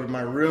left, go to my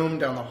room,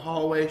 down the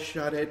hallway,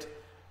 shut it,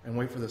 and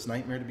wait for this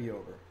nightmare to be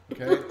over.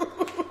 Okay?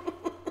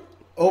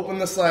 Open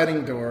the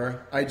sliding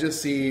door. I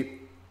just see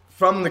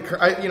from the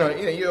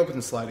you open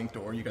the sliding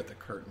door. You got the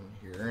curtain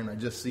here, and I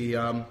just see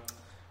about,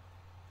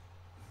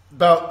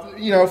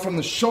 you know, from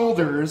the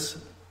shoulders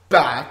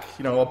back,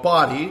 you know, a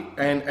body,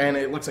 and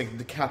it looks like a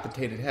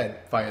decapitated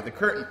head via the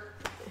curtain.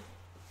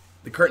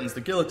 The curtain's the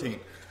guillotine.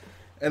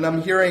 And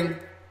I'm hearing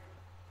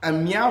a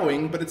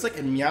meowing, but it's like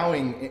a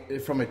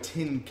meowing from a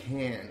tin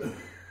can.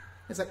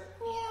 It's like,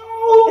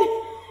 meow,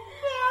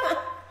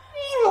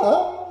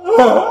 meow,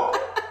 meow,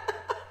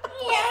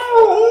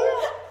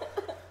 meow.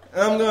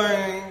 And I'm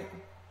going,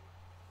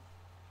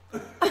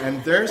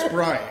 and there's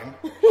Brian,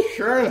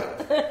 sure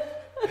enough,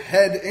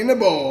 head in a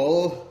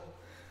bowl,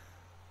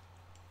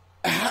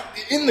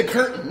 in the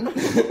curtain,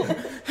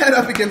 head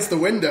up against the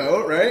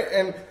window, right?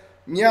 And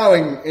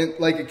meowing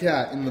like a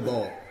cat in the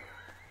bowl.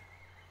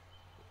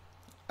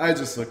 I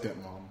just looked at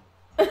Mom.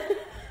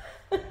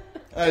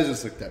 I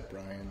just looked at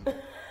Brian.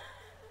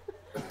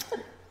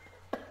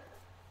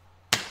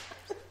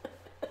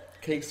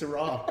 Cakes are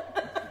raw.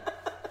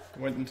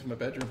 Went into my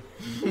bedroom.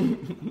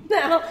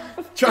 Now,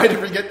 tried to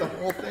forget the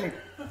whole thing.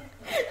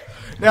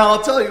 Now,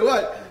 I'll tell you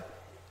what.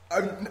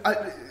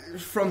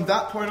 From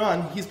that point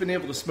on, he's been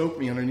able to smoke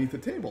me underneath the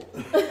table.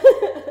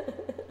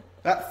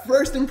 That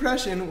first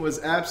impression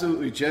was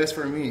absolutely just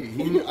for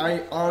me.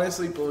 I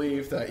honestly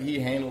believe that he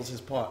handles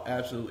his pot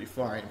absolutely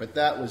fine, but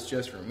that was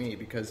just for me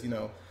because, you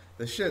know,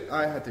 the shit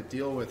I had to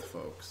deal with,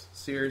 folks,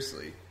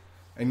 seriously,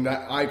 and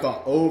that I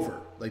got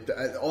over, like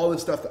all the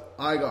stuff that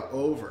I got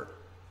over,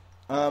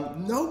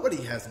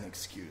 Nobody has an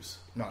excuse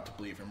not to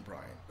believe in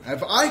Brian.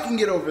 If I can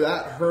get over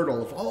that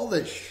hurdle of all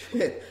this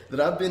shit that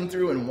I've been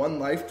through in one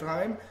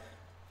lifetime,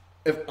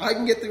 if I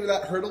can get through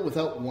that hurdle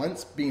without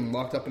once being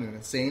locked up in an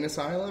insane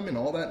asylum and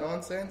all that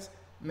nonsense,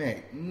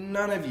 mate,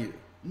 none of you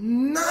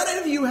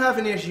have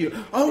an issue.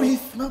 Oh, he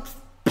smokes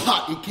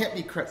pot. He can't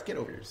be Christ. Get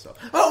over yourself.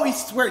 Oh, he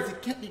swears. He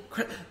can't be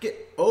Christ.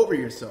 Get over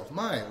yourself.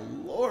 My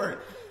Lord.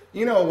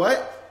 You know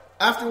what?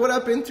 After what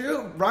I've been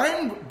through,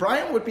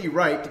 Brian would be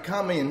right to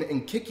come in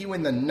and kick you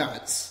in the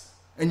nuts,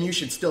 and you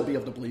should still be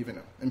able to believe in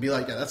him and be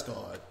like, yeah, that's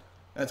God.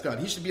 That's God.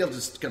 He should be able to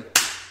just come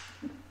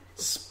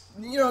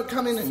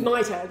in and...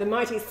 Smiter, the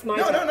mighty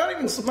smiter. No, not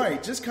even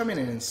smite. Just come in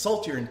and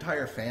insult your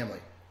entire family.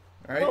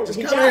 All right? Oh, just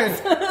he come does.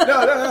 in.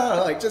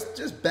 No. Like,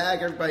 just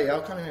bag everybody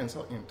out. Come in and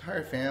insult your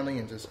entire family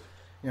and just,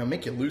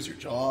 make you lose your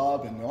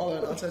job and all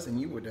that nonsense, and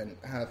you wouldn't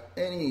have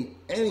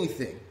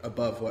anything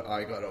above what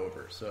I got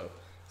over. So,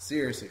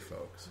 seriously,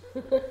 folks.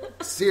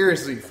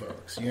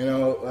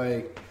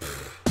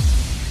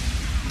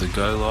 The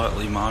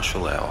Golightly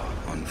Marshall Hour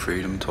on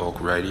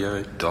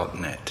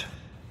freedomtalkradio.net.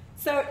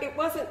 So it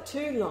wasn't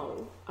too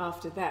long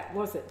after that,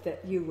 was it,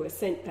 that you were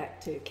sent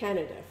back to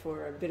Canada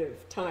for a bit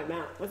of time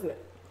out, wasn't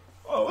it?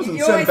 Well, I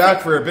wasn't sent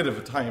back for a bit of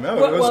a time out.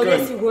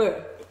 Yes, you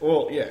were.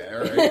 Well, yeah,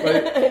 all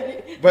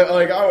right. But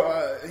like,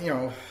 I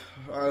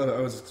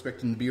was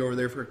expecting to be over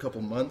there for a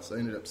couple months. I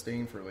ended up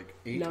staying for like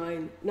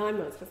 9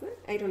 months, wasn't it?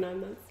 8 or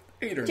 9 months.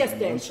 8 or 9 months.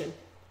 Gestation.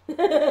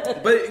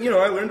 But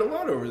I learned a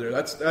lot over there.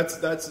 That's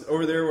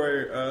over there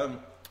where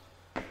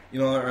I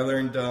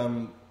learned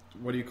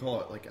what do you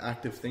call it? Like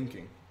active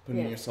thinking,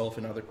 putting yourself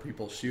in other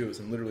people's shoes,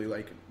 and literally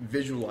like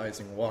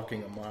visualizing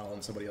walking a mile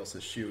in somebody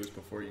else's shoes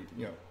before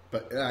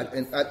but at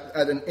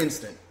an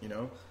instant,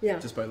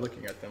 just by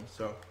looking at them.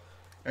 So,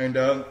 and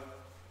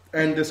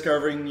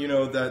discovering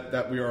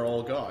that we are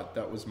all God.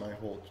 That was my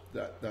whole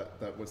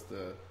that was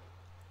the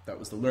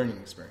learning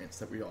experience,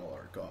 that we all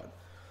are God.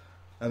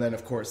 And then,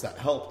 of course, that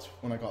helped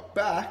when I got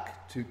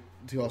back to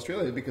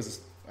Australia, because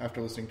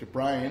after listening to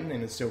Brian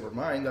in his sober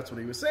mind, that's what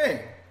he was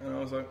saying. And I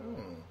was like,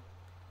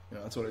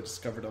 that's what I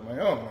discovered on my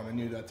own, and I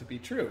knew that to be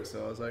true.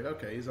 So I was like,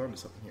 okay, he's onto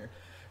something here.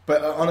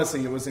 But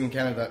honestly, it was in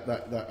Canada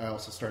that I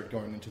also started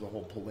going into the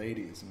whole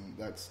Pallades, and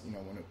that's,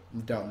 when it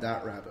down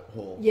that rabbit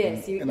hole.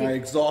 Yes. And I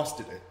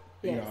exhausted it.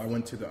 Yes. I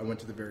went to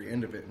the very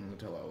end of it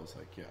until I was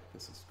like, yeah,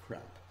 this is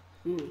crap.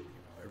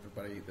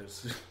 Everybody,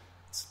 it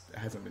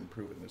hasn't been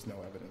proven. There's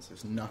no evidence.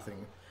 There's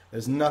nothing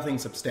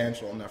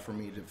substantial enough for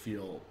me to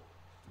feel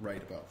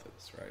right about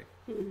this, right?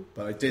 Mm-hmm.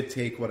 But I did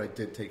take what I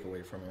did take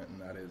away from it, and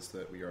that is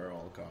that we are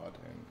all God,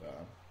 and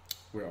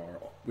we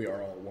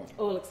are all one.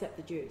 All except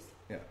the Jews.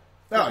 Yeah.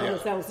 Oh, yeah.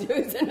 Themselves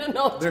Jews and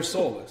not. They're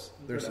soulless.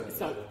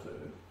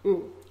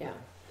 Yeah.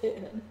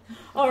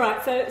 All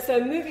right.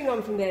 So moving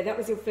on from there, that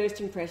was your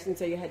first impression.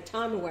 So you had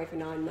time away for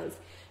 9 months.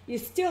 You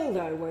still,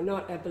 though, were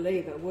not a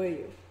believer, were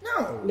you?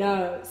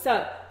 No.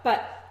 So,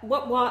 but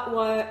what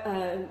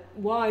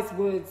wise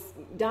words?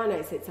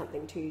 Dane said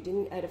something to you,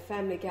 didn't? At a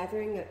family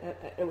gathering,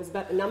 it was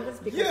about the numbers.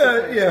 Like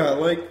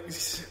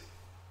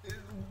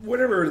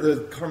whatever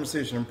the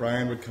conversation of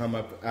Brian would come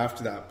up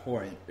after that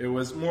point, it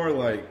was more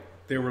like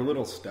they were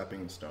little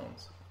stepping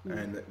stones,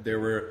 and they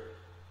weren't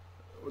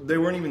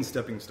even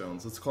stepping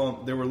stones. Let's call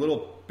them. They were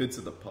little bits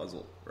of the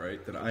puzzle,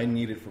 right? That I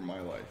needed for my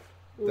life.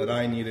 That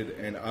I needed,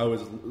 and I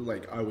was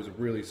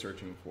really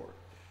searching for.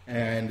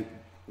 And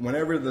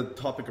whenever the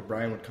topic of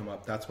Brian would come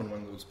up, that's when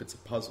one of those bits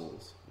of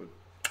puzzles would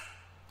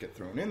get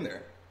thrown in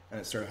there, and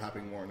it started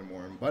happening more and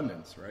more in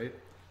abundance, right?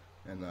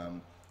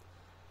 And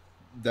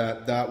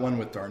that one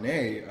with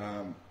Darnay,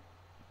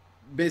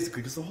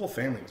 basically, because the whole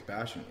family was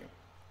bashing you,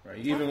 right?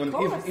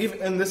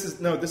 And this is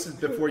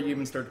before you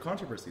even started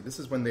controversy. This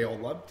is when they all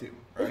loved him,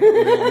 right?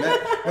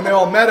 And they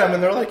all met him,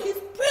 and they're like, he's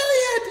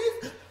brilliant,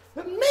 he's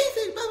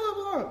amazing, blah blah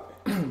blah.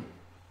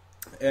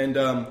 And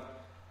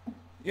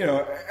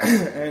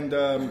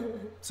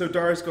so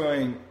Dara's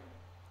going,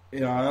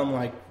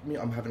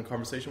 I'm having a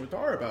conversation with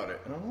Dara about it,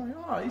 and I'm like,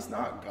 oh, he's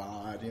not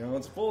God,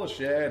 it's full of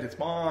shit. It's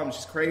mom,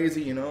 she's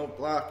crazy, blah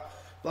blah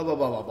blah blah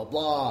blah blah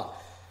blah.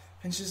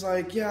 And she's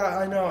like, yeah,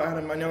 I know,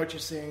 Adam, I know what you're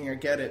saying, I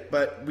get it.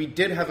 But we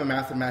did have a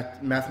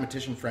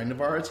mathematician friend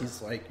of ours.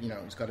 He's like,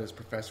 he's got his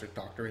professorate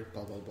doctorate,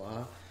 blah blah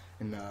blah,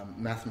 in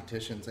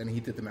mathematicians, and he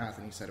did the math,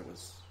 and he said it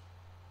was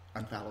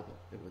infallible.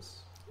 It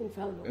was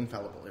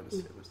infallible. It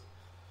was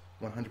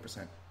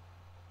 100%.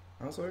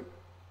 I was like,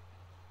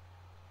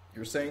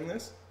 you're saying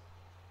this?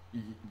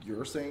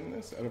 You're saying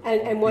this?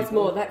 And what's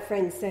more, that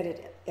friend said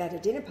it at a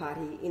dinner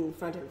party in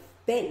front of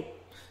Ben.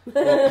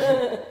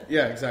 Well,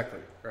 yeah,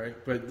 exactly, right?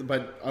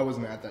 But I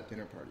wasn't at that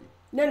dinner party.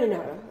 No.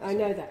 I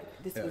know that.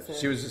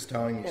 She was just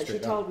telling me straight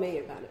up. She told me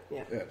about it,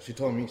 yeah. Yeah, she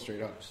told me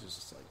straight up. She's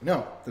just like,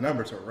 no, the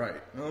numbers are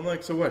right. And I'm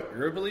like, so what?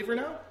 You're a believer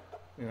now?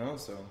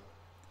 So...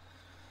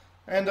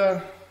 And,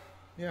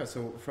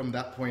 so from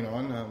that point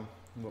on,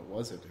 what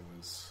was it? It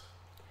was...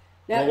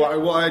 I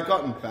had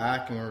gotten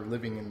back, and we were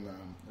living in the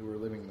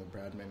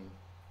Bradman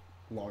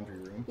laundry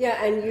room.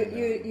 Yeah, and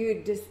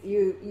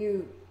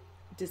you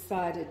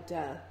decided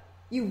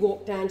you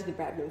walked down to the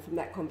Bradman from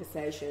that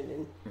conversation,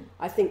 and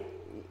I think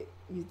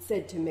you'd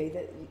said to me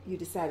that you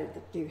decided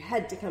that you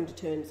had to come to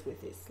terms with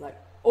this, like,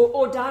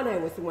 or Dano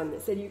was the one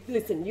that said,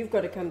 listen, you've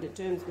got to come to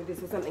terms with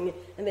this or something,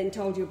 and then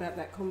told you about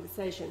that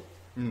conversation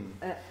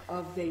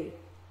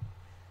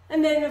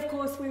and then, of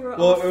course, we were...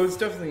 Well, it was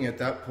definitely at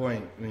that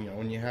point,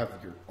 when you have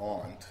your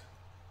aunt,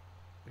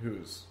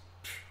 who's,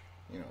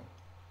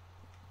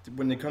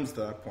 when it comes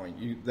to that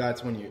point,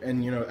 that's when you...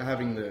 And,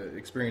 having the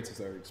experiences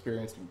that are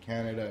experienced in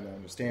Canada and the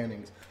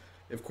understandings,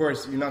 of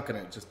course, you're not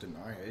going to just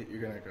deny it.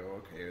 You're going to go,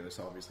 okay, there's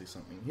obviously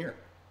something here.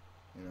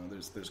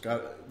 There's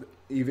got...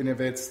 Even if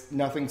it's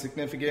nothing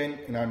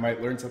significant, and I might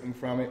learn something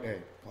from it,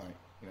 hey, fine.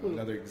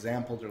 Another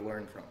example to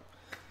learn from.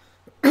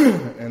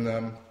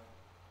 And,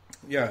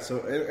 yeah, so...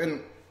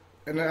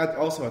 And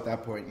also at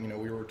that point,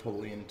 we were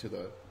totally into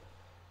the,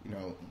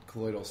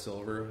 colloidal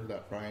silver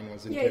that Brian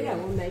was into. Yeah,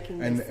 we're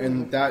making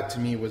and that to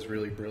me was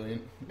really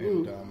brilliant.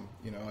 And,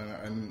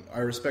 and I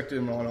respected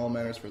him on all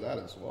manners for that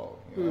as well.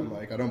 I'm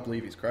like, I don't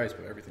believe he's Christ,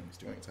 but everything he's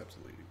doing is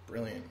absolutely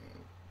brilliant,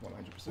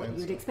 100%. What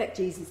you'd expect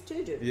Jesus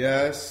to do.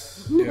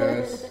 Yes.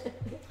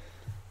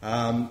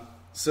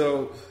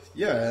 So,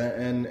 yeah,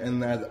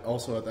 and that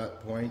also at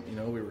that point,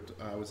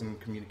 I was in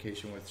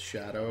communication with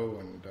Shadow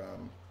and...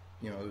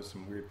 there's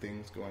some weird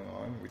things going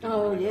on.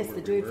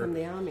 The dude from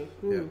the army.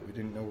 Yeah, we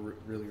didn't know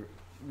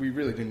we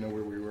really didn't know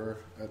where we were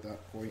at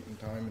that point in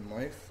time in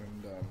life.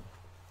 And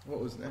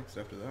what was next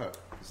after that?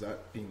 Was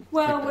that being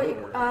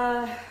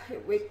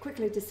we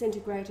quickly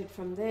disintegrated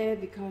from there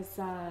because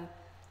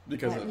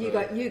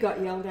you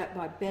got yelled at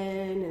by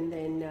Ben, and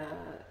then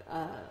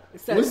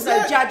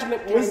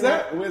judgment came. Was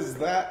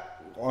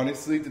that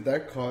honestly? Did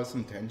that cause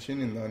some tension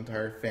in the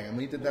entire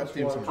family? Did that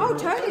seem some? Oh,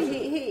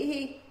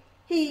 totally.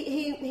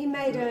 He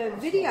made a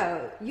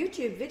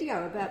YouTube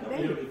video about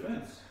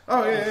Ben.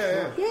 Oh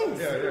yeah. Yes.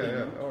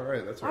 Yeah. All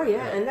right, that's right. Oh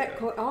yeah, and that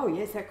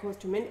caused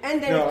tremendous.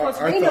 And then of course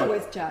Rena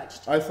was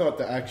judged. I thought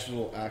the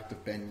actual act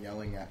of Ben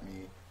yelling at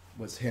me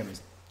was him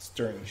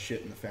stirring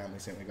shit in the family,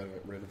 saying we got to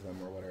get rid of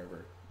them or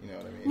whatever. You know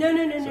what I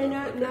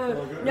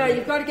mean? No.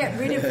 You've got to get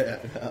rid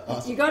of.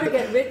 Awesome. You got to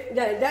get rid.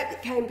 No,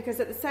 that came because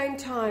at the same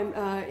time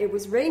it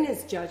was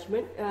Rena's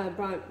judgment.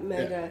 Brian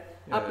made a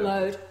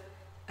upload.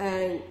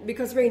 And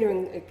because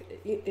Rena,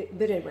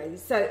 but anyway,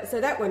 so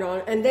that went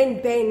on, and then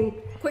Ben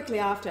quickly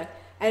after,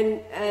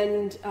 and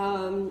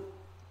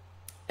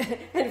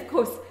of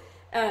course,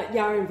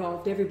 Yara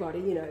involved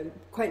everybody,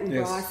 Quentin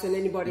Bryce and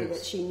anybody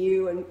that she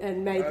knew,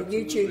 and made the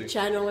YouTube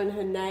channel in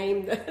her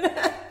name.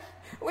 It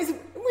was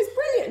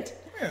brilliant.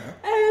 Yeah.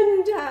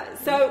 And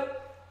so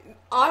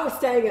I was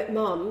staying at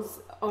Mum's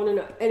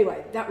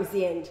anyway, that was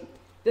the end.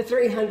 The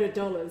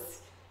 $300.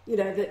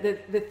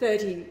 The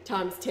 30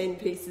 times 10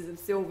 pieces of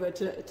silver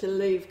to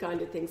leave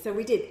kind of thing. So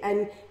we did.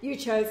 And you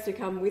chose to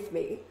come with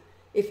me.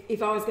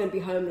 If I was going to be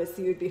homeless,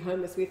 you would be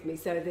homeless with me.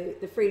 So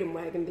the Freedom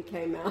Wagon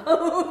became our...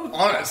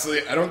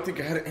 Honestly, I don't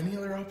think I had any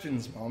other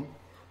options, Mom.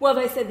 Well,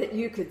 they said that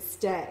you could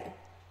stay.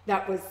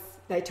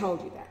 They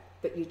told you that,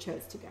 but you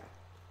chose to go.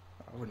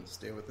 I wouldn't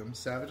stay with them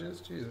savages.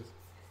 Jesus.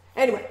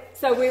 Anyway,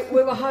 so we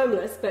were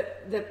homeless,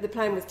 but the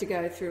plan was to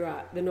go through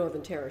the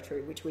Northern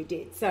Territory, which we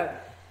did. So...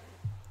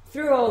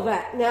 Through all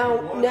that,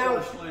 now...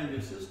 Slaying your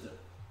sister.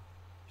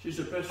 She's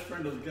the best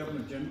friend of the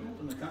Governor General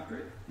in the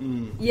country.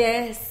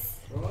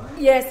 Yes. Right?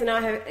 Yes, and I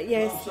have...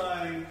 Yes.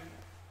 I'm saying,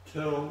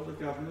 tell the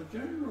Governor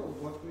General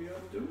what we are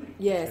doing.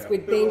 Yes,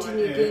 we'd been to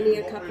New Guinea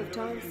a couple of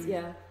times.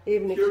 Yeah.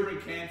 Even curing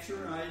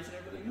cancer and AIDS and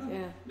everything else.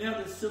 Yeah.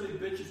 Now this silly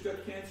bitch has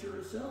got cancer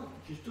herself.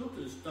 She's still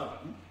too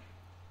stubborn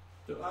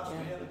to ask me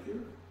how to cure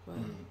it. Wow.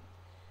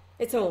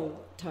 It's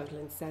all total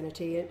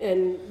insanity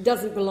and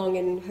doesn't belong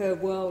in her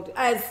world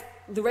as...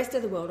 the rest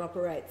of the world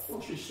operates.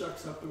 Well, she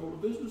sucks up to all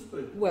the business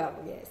people. Well,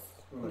 yes.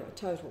 Right.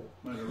 Total.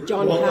 Really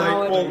John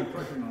Howard.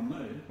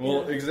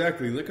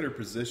 Exactly. Look at her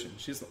position.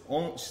 She's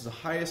the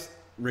highest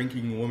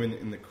ranking woman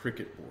in the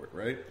cricket board,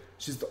 right?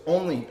 She's the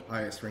only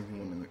highest ranking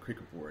woman in the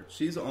cricket board.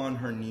 She's on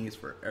her knees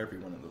for every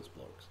one of those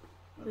blokes.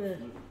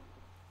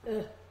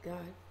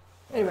 God.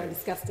 Anyway,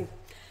 disgusting.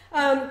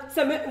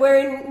 So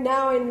we're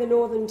now in the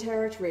Northern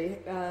Territory.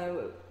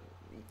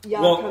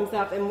 Comes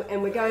up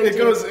and we're going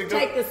to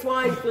take the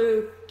swine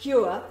flu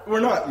cure. We're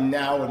not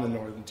now in the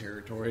Northern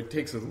Territory. It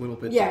takes a little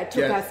bit to it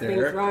took get us there.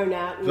 being thrown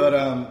out.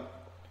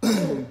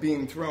 But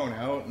being thrown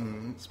out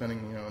and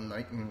spending a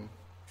night and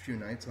a few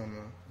nights on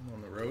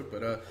the road.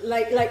 But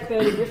Lake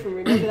Burley Griffin,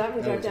 remember that?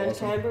 We drove down to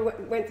awesome. Canberra,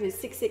 went to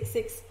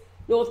 666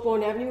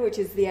 Northbourne Avenue, which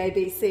is the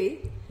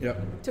ABC.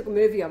 Yep. Took a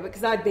movie of it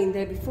because I'd been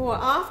there before.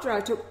 After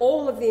I took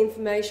all of the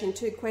information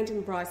to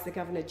Quentin Bryce, the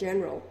Governor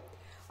General,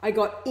 I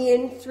got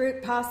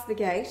past the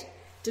gate,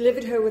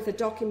 delivered her with a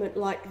document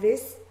like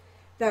this.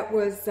 That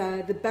was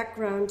the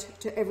background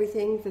to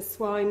everything, the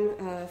swine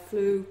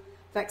flu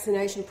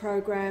vaccination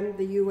program,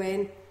 the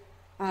UN,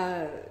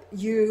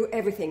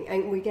 everything.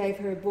 And we gave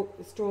her a book,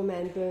 The Straw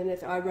Man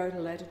Burneth. I wrote a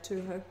letter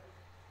to her.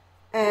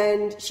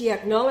 And she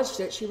acknowledged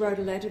it. She wrote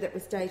a letter that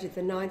was dated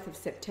the 9th of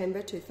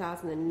September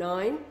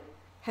 2009,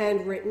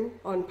 handwritten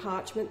on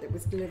parchment that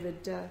was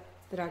delivered,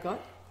 that I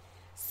got.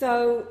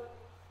 So...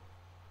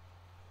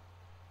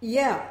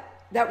 Yeah,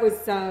 that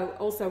was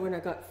also when I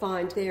got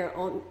fined there.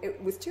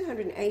 It was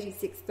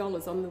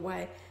 $286 on the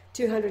way,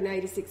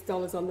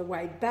 $286 on the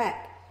way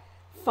back,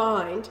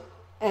 fined.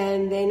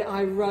 And then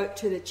I wrote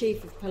to the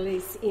Chief of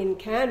Police in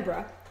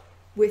Canberra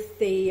with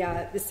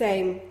the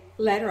same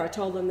letter. I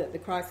told them that the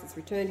Christ has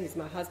returned. He's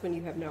my husband.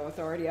 You have no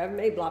authority over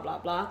me, blah, blah,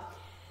 blah.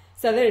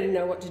 So they didn't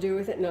know what to do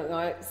with it.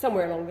 And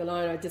somewhere along the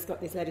line, I just got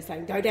this letter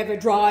saying, don't ever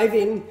drive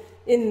in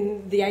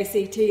the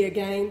ACT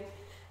again.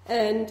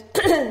 And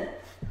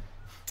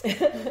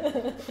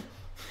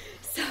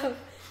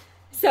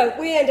so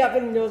we end up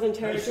in the Northern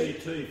Territory.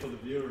 ACT, for the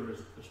viewer,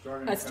 is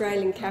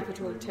Australian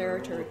Capital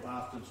Territory.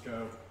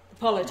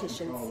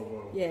 Politicians.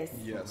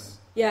 Yes.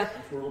 Yeah.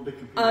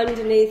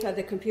 Underneath are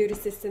the computer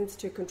systems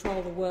to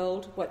control the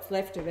world, what's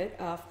left of it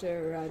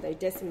after they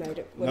decimate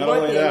it. Not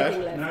only that.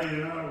 Now you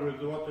know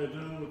with what they're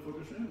doing with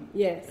Fukushima.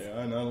 Yes.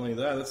 Yeah, not only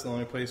that, that's the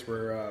only place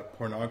where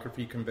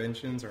pornography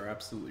conventions are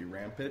absolutely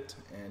rampant,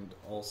 and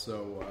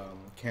also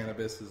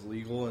cannabis is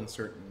legal, and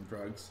certain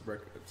drugs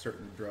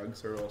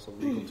are also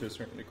legal to a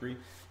certain degree.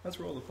 That's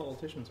where all the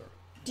politicians are.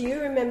 Do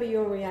you remember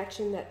your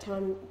reaction that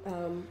time?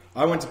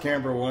 I went to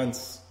Canberra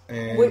once.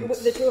 And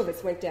the two of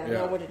us went down.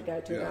 Yeah, I wanted to go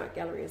to an art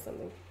gallery or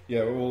something.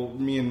 Yeah, well,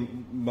 me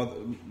and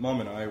Mum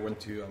and I went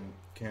to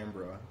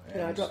Canberra.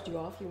 And I dropped you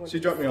off? She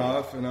dropped me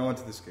off, and I went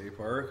to the skate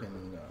park,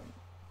 and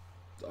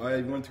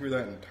I went through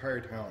that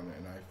entire town,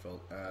 and I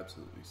felt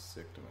absolutely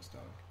sick to my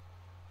stomach.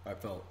 I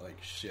felt like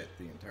shit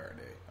the entire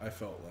day. I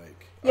felt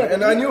like...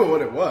 I knew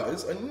what it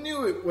was. I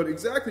knew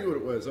exactly what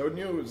it was. I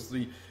knew it was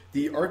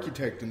the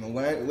architect and the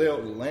layout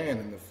of the land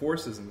and the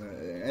forces and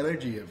the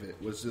energy of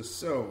it was just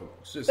so...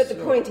 But the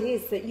point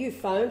is that you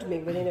phoned me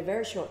within a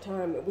very short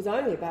time. It was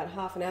only about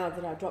half an hour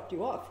that I dropped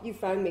you off. You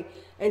phoned me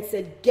and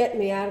said, get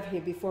me out of here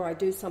before I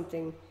do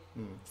something.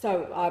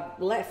 So I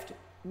left.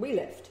 We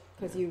left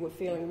because you were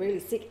feeling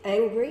really sick,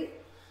 angry.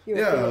 You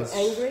were feeling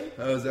angry?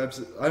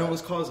 I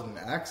almost caused an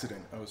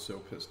accident. I was so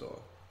pissed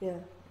off. Yeah.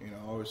 You know,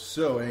 I was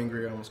so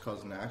angry I almost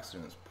caused an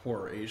accident. This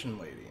poor Asian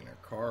lady in her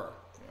car,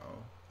 you know.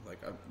 Like,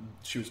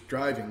 she was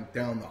driving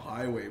down the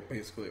highway,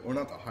 basically. Or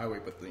not the highway,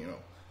 but the,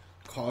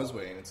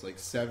 causeway. And it's like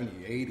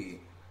 70,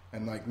 80.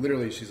 And, like,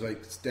 literally she's,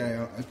 like,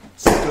 standing out and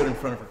stood in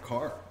front of her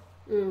car.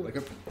 Like,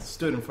 I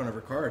stood in front of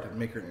her car to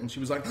make her... And she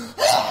was like,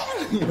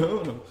 you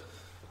know.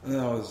 And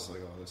I was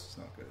like, oh, this is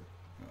not good.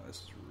 No, this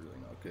is really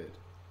not good.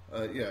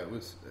 It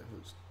was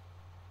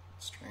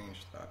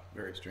strange.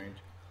 Very strange.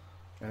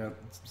 And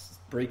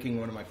breaking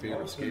one of my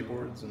favorite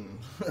skateboards and.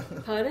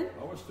 Pardon?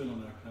 I was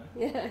feeling okay.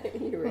 Yeah,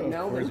 you were in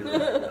Melbourne.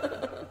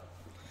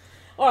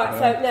 All right,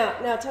 so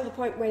now tell the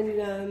point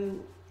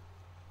when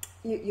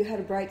you had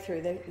a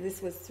breakthrough.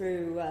 This was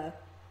through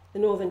the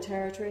Northern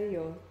Territory,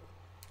 or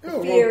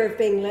fear of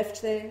being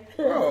left there.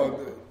 Oh,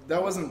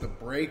 that wasn't the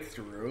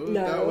breakthrough.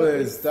 No, that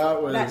was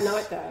that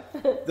night though.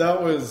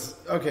 That was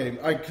okay.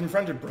 I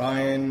confronted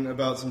Brian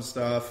about some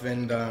stuff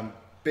and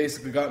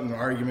basically got in an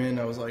argument.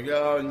 I was like,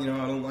 I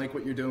don't like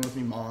what you're doing with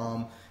me,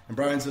 Mom. And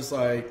Brian's just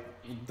like,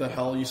 the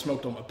hell, you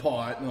smoked on my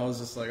pot. And I was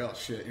just like, oh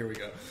shit, here we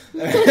go.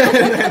 And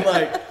then,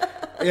 like,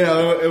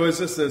 it was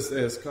just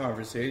this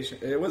conversation.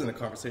 It wasn't a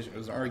conversation, it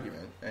was an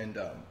argument. And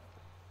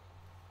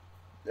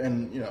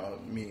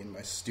me and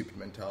my stupid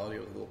mentality, I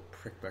was a little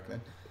prick back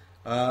then.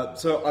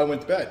 So I went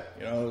to bed.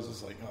 I was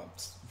just like,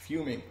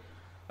 fuming.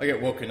 I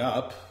get woken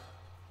up,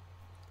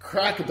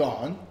 crack of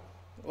dawn,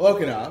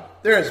 woken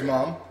up. There's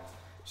Mom.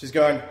 She's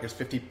going, here's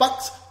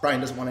 $50. Brian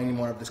doesn't want any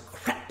more of this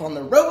crap on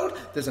the road.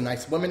 There's a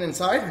nice woman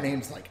inside. Her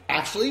name's like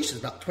Ashley. She's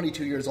about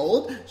 22 years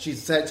old. She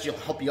said she'll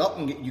help you out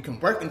and you can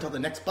work until the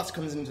next bus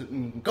comes in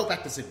and go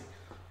back to Sydney.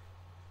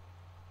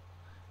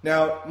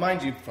 Now,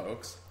 mind you,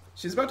 folks,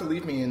 she's about to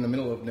leave me in the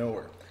middle of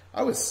nowhere.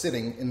 I was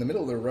sitting in the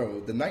middle of the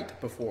road the night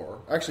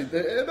before, actually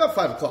about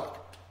 5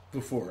 o'clock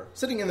before,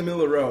 sitting in the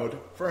middle of the road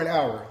for an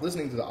hour,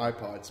 listening to the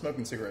iPod,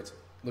 smoking cigarettes,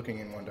 looking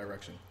in one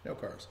direction. No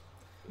cars.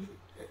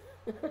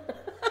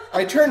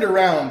 I turned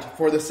around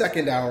for the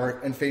second hour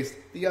and faced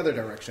the other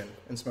direction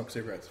and smoked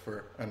cigarettes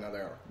for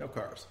another hour. No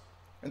cars.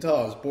 Until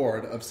I was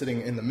bored of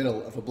sitting in the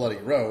middle of a bloody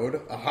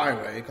road, a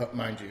highway,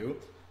 mind you,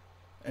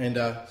 and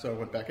so I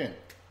went back in.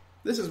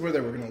 This is where they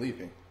were going to leave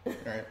me, all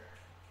right?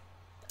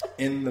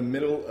 In the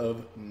middle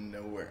of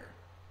nowhere.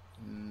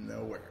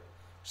 Nowhere.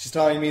 She's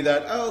telling me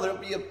that, there'll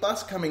be a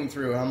bus coming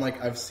through. I'm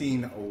like, I've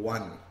seen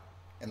one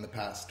in the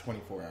past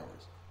 24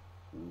 hours.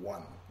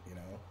 One,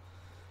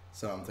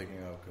 So I'm thinking,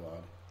 oh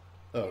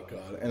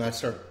God. And I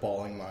start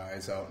bawling my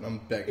eyes out, and I'm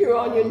begging. You're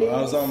on your knees.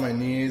 I was on my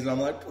knees, and I'm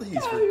like,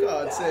 please, for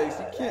God's sakes,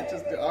 you can't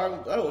just...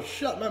 I will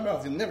shut my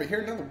mouth. You'll never hear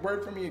another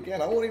word from me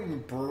again. I won't even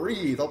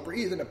breathe. I'll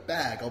breathe in a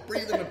bag.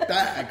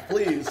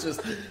 Please,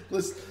 just...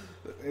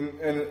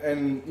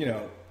 And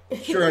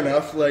sure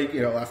enough,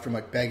 after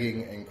my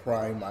begging and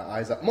crying my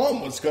eyes out,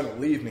 Mom was going to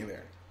leave me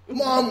there.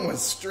 Mom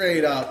was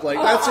straight up,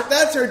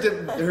 that's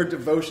her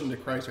devotion to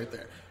Christ right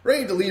there.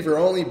 Ready to leave her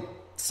only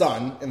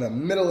son in the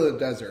middle of the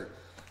desert,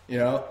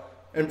 But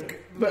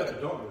the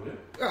dog with you.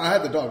 I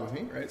had the dog with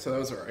me, right? So that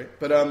was all right.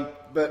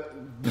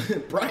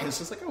 But Brian's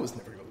just like, I was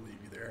never going to leave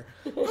you there.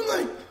 I'm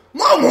like,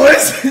 Mom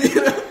was,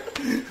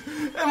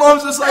 And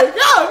Mom's just like,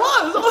 yeah, it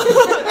was.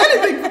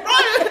 Anything for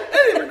Brian.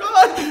 Anything for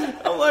God.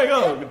 I'm like,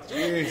 oh,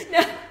 jeez.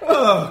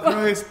 Oh,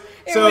 Christ.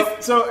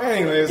 So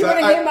anyways, you want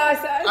to hear my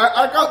side?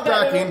 I got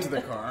back into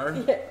the car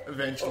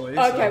eventually.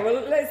 Okay,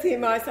 well, let's hear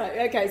my side.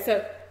 Okay,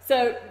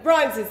 so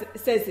Brian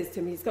says this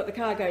to me. He's got the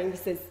car going. He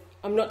says,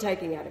 I'm not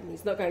taking Adam.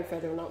 He's not going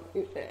further on.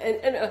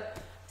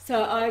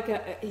 So I go,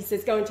 he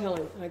says, go and tell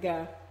him. I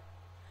go,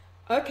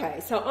 okay.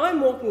 So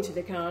I'm walking to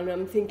the car and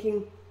I'm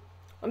thinking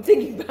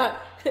about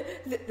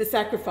the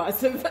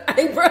sacrifice of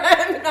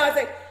Abraham. And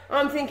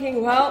I'm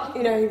thinking, well,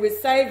 you know, he was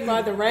saved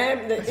by the ram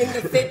in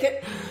the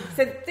thicket.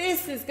 So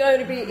this is going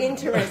to be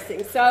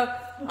interesting. So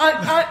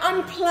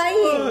I'm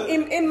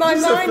playing in my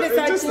mind as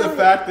I just the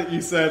fact that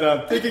you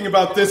said, thinking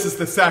about this is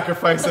the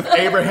sacrifice of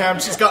Abraham.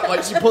 She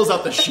pulls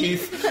out the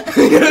sheath.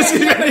 He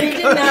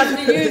didn't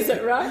have to use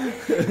it,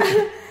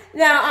 right?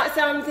 Now,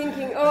 so I'm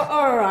thinking, oh,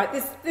 all right,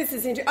 this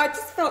is interesting. I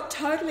just felt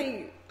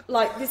totally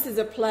like this is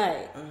a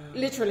play.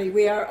 Literally,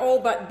 we are all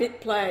but bit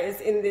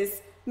players in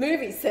this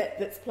movie set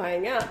that's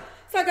playing out.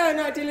 So I go and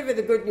I deliver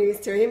the good news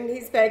to him.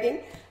 He's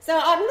begging. So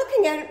I'm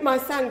looking at my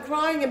son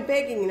crying and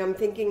begging, and I'm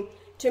thinking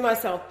to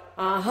myself,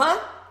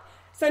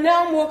 So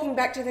now I'm walking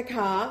back to the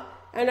car,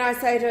 and I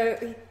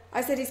said,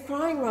 he's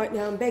crying right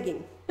now and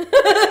begging.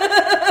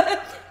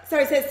 So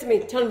he says to me,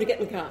 tell him to get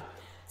in the car.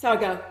 So I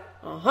go,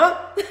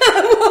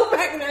 I walk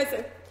back and I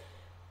say,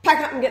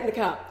 pack up and get in the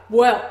car.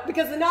 Well,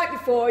 because the night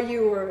before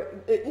you were,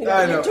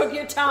 you took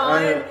your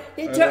time.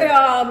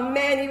 Oh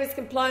man, he was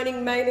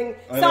complaining,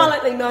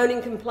 silently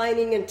moaning,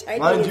 complaining, and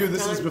taking Mind his you,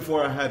 this time. is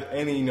before I had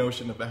any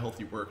notion of a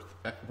healthy work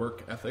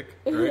ethic,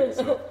 right?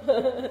 So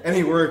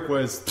any work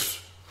was.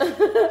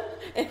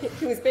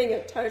 He was being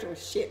a total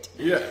shit.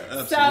 Yeah,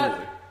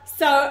 absolutely.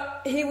 So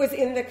he was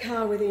in the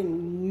car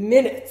within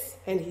minutes,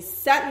 and he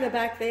sat in the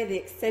back there, the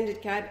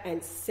extended cab,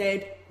 and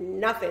said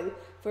nothing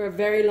for a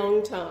very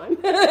long time.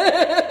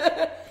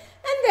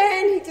 And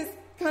then he just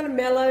kind of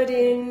mellowed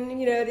in,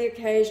 the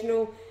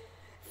occasional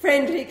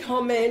friendly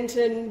comment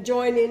and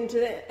join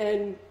into it.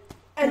 And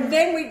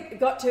then we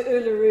got to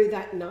Uluru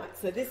that night.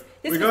 So this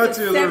was the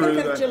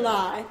 7th of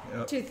July,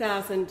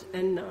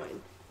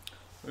 2009.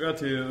 We got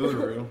to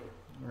Uluru.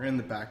 We're in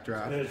the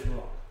backdraft.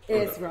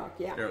 Ayers Rock,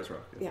 yeah. Ayers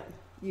Rock, yeah.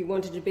 You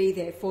wanted to be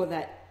there for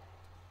that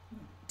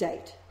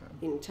date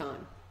in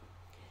time.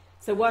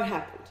 So what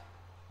happened?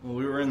 Well,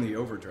 we were in the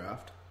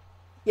overdraft.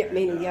 Yeah,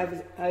 meaning the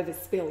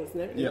overspill, isn't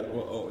it? Yeah,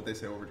 well, they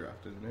say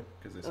overdraft, isn't it?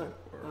 Because they say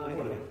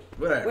whatever.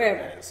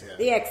 Wherever.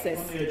 The excess.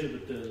 On the edge of the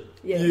desert.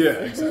 Yes. Yeah,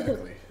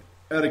 exactly.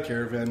 At a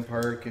caravan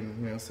park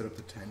and, set up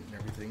the tent and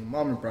everything.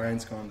 Mom and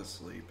Brian's gone to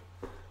sleep.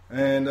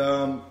 And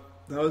I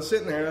was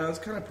sitting there and I was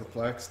kind of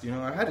perplexed.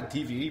 I had a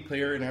DVD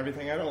player and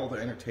everything. I had all the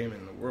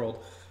entertainment in the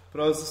world.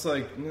 But I was just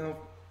like,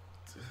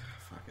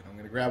 fuck it. I'm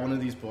going to grab one of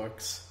these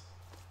books.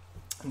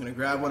 I'm going to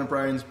grab one of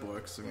Brian's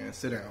books. I'm going to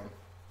sit down.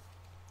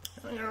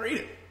 And I'm going to read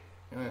it.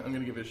 I'm going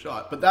to give it a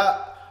shot. But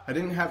I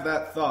didn't have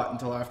that thought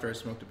until after I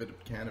smoked a bit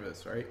of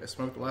cannabis, right? I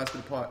smoked the last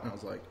bit of pot and I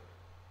was like,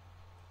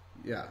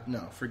 yeah,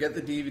 no, forget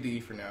the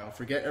DVD for now.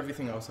 Forget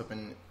everything else I've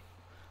been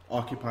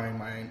occupying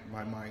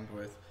my mind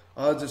with.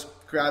 I'll just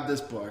grab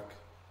this book,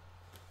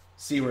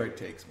 see where it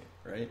takes me,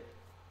 right?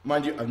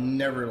 Mind you, I've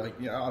never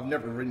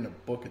written a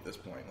book at this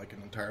point, like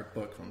an entire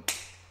book from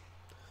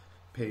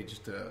page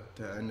to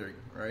ending,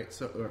 right?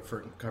 So,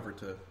 for cover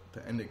to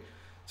ending.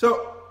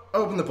 So, I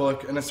open the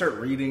book and I start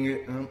reading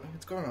it, and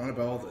it's going on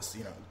about all this,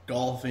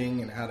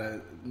 golfing and how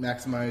to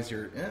maximize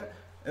your,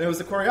 and it was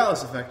the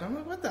Coriolis effect. I'm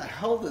like, what the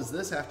hell does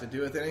this have to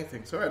do with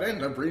anything? So I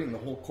ended up reading the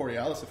whole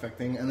Coriolis effect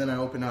thing, and then I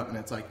open up and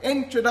it's like,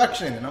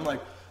 introduction, and I'm like,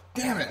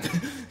 damn it.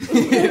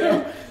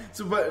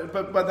 So,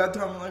 but by that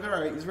time, I'm like, all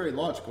right, he's very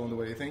logical in the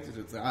way he thinks.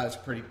 It's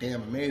pretty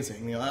damn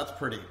amazing.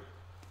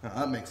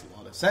 That makes a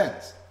lot of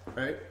sense,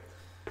 right?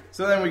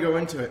 So then we go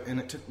into it, and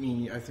it took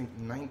me, I think,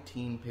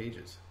 19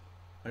 pages.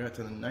 I got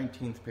to the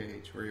 19th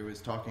page where he was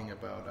talking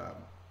about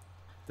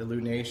the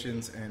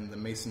lunations and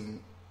the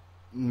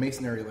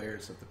masonry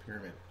layers of the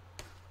pyramid.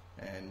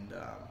 And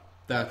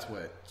that's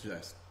what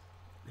just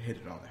hit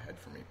it on the head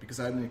for me.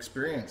 Because I had an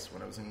experience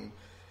when I was in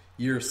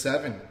year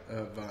 7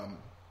 of...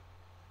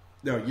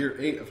 year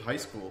 8 of high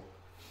school.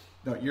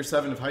 No, year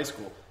 7 of high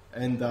school.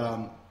 And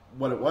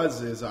what it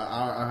was is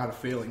I had a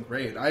failing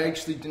grade. I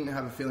actually didn't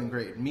have a failing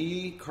grade.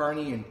 Me,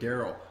 Carney, and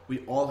Daryl, we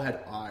all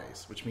had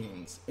I's, which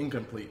means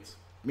incompletes.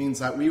 Means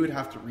that we would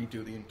have to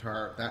redo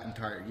that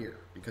entire year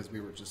because we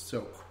were just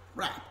so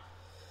crap.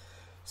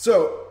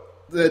 So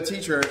the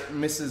teacher,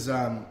 Mrs.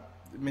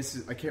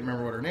 I can't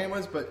remember what her name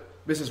was,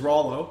 but Mrs.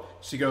 Rollo,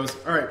 she goes,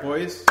 "All right,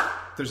 boys,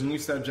 there's a new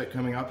subject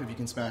coming up. If you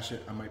can smash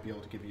it, I might be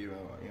able to give you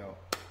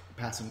a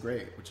passing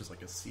grade, which is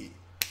like a C,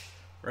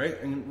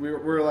 right?" And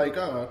we're like,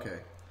 "Oh, okay."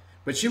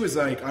 But she was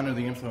like under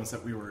the influence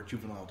that we were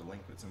juvenile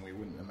delinquents and we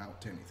wouldn't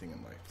amount to anything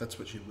in life. That's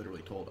what she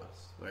literally told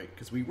us, right?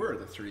 Because we were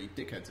the 3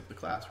 dickheads of the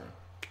classroom.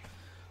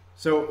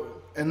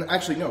 So, and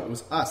actually, no, it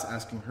was us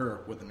asking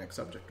her what the next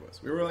subject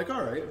was. We were like,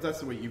 all right, if that's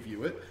the way you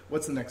view it,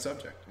 what's the next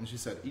subject? And she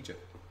said,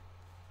 Egypt.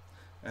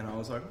 And I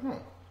was like,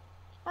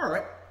 all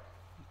right,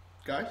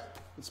 guys,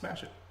 let's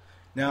smash it.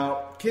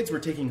 Now, kids were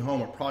taking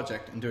home a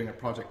project and doing a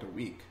project a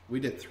week. We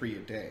did 3 a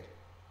day.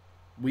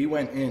 We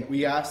went in,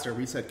 we asked her,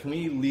 we said, can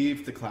we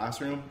leave the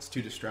classroom? It's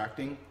too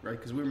distracting, right?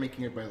 Because we were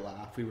making everybody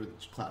laugh. We were the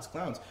class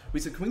clowns. We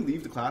said, can we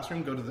leave the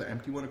classroom, go to the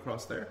empty one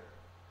across there?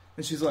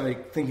 And she's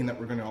like, thinking that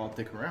we're going to all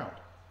dick around.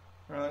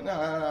 We're like,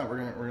 no, we're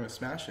gonna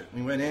smash it.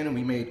 We went in and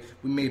we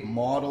made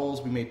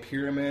models, we made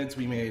pyramids,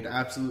 we made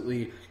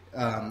absolutely,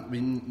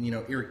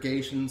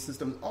 irrigation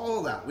systems, all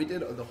of that. We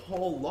did the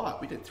whole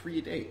lot. We did 3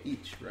 a day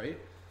each, right?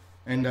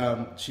 And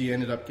she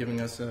ended up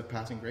giving us a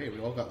passing grade. We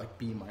all got like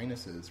B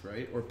minuses,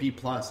 right? Or B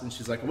plus. And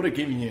she's like, I would have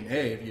given you an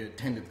A if you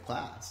attended the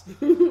class.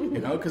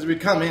 Because we'd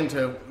come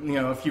into,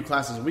 a few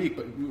classes a week,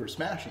 but we were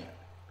smashing it,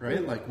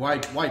 right? Like,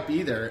 why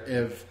be there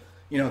if,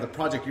 the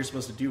project you're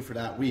supposed to do for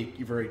that week,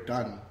 you've already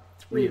done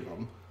 3 of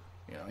them.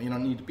 You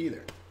don't need to be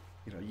there.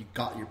 You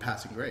got your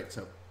passing grade.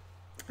 So,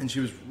 and she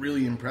was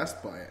really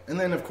impressed by it. And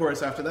then, of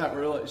course, after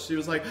that, she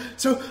was like,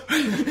 so,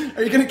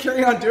 are you going to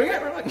carry on doing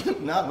it? We're like,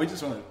 no, we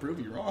just want to prove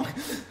you wrong.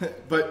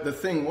 But the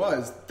thing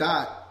was,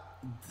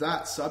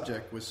 that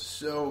subject was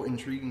so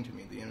intriguing to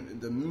me,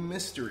 the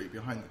mystery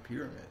behind the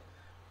pyramid,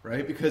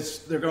 right?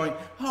 Because they're going,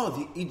 oh,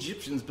 the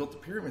Egyptians built the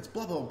pyramids,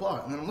 blah, blah,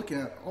 blah. And then I'm looking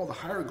at all the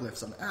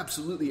hieroglyphs on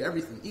absolutely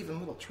everything, even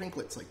little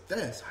trinkets like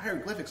this,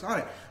 hieroglyphics on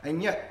it.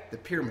 And yet, the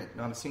pyramid,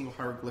 not a single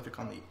hieroglyphic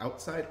on the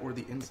outside or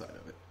the inside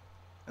of it.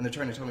 And they're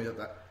trying to tell me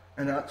that.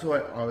 And that's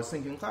what I was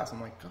thinking in class.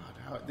 I'm like,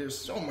 God, there's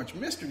so much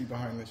mystery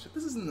behind this shit.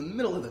 This is in the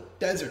middle of the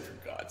desert, for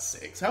God's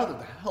sakes. How the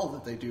hell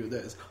did they do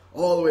this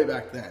all the way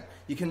back then?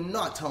 You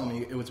cannot tell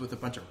me it was with a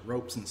bunch of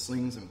ropes and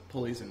slings and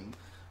pulleys and,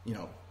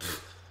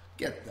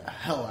 get the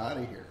hell out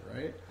of here,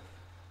 right?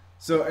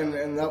 So,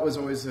 and that was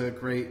always a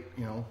great,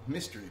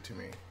 mystery to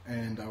me.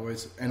 And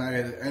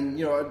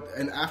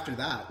and after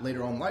that,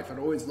 later on in life, I'd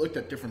always looked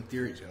at different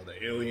theories,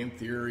 the alien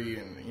theory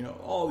and,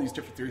 all these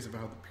different theories of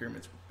how the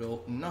pyramids were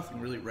built. And nothing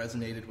really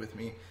resonated with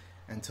me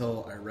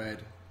until I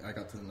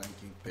got to the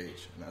 19th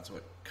page. And that's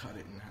what cut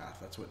it in half.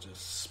 That's what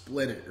just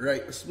split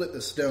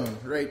the stone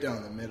right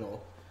down the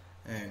middle.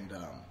 And,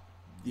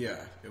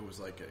 it was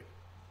like a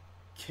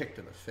kick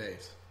to the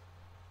face.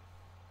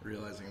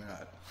 Realizing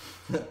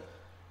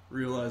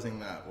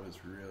that was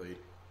really,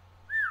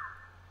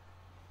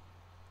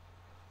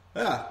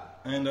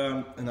 and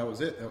that was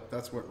it.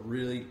 That's what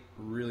really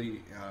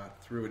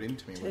threw it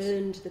into me.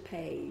 Turned the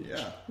page.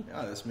 Yeah.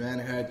 This man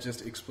had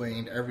just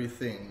explained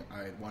everything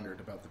I had wondered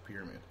about the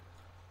pyramid,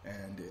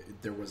 and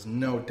there was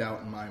no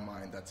doubt in my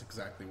mind that's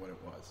exactly what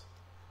it was,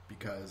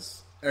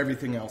 because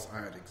everything else I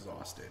had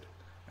exhausted,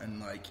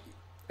 and like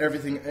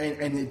everything,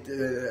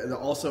 and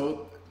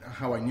also.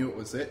 How I knew it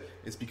was it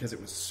is because it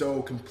was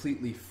so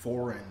completely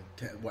foreign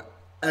to what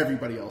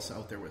everybody else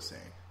out there was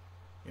saying.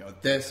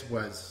 This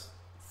was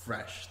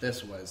fresh.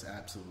 This was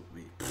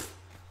absolutely,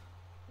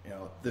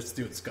 this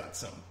dude's got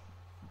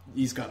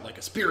he's got like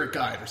a spirit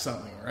guide or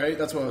something, right?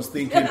 That's what I was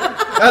thinking.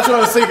 That's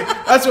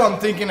what I'm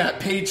thinking at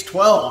page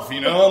 12,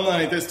 I'm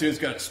like, this dude's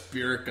got a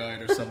spirit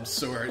guide or some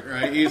sort,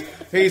 right?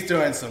 He's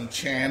doing some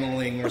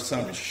channeling or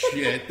some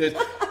shit.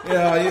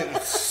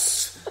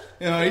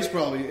 He's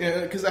probably,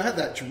 because I had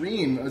that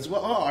dream as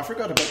well. Oh, I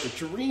forgot about the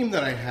dream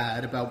that I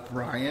had about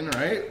Brian,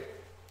 right?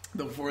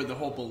 Before the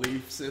whole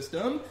belief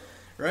system,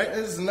 right?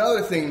 This is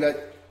another thing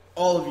that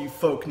all of you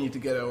folk need to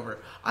get over.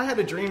 I had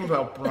a dream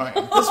about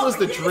Brian. This was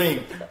the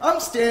dream. I'm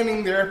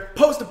standing there,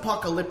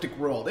 post-apocalyptic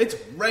world. It's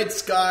red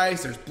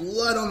skies, there's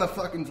blood on the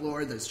fucking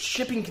floor, there's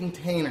shipping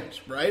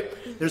containers, right?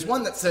 There's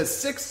one that says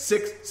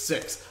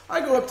 666. I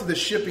go up to the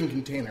shipping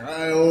container,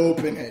 I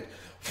open it.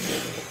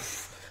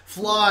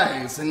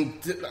 Flies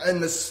and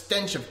the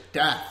stench of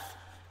death,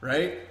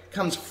 right,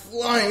 comes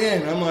flying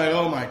in. I'm like,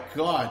 oh my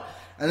God.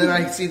 And then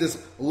I see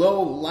this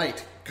low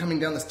light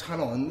coming down this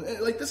tunnel, and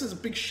like, this is a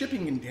big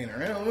shipping container.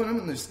 When I'm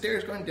in the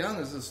stairs going down,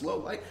 there's this low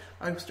light.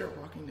 I start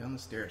walking down the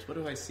stairs. What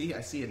do I see? I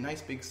see a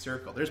nice big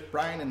circle. There's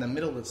Brian in the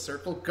middle of the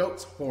circle,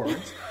 goat's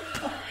horns,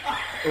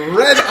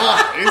 red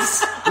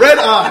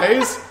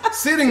eyes,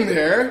 sitting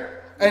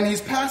there, and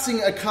he's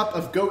passing a cup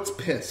of goat's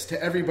piss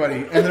to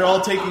everybody, and they're all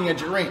taking a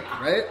drink,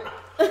 right?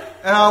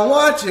 And I'm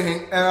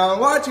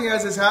watching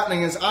as it's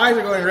happening. His eyes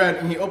are going red,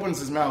 and he opens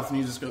his mouth, and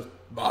he just goes,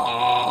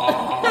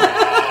 bah.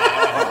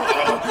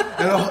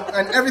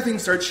 and everything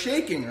starts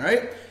shaking,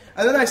 right?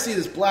 And then I see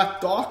this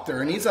black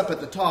doctor, and he's up at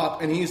the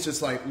top, and he's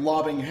just like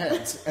lobbing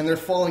heads, and they're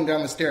falling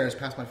down the stairs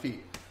past my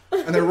feet.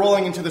 And they're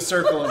rolling into the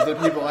circle of the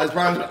people as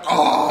Brian's like,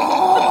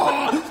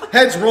 oh!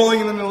 Heads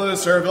rolling in the middle of the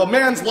circle,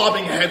 man's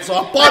lobbing heads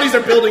off, bodies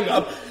are building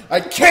up. I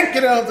can't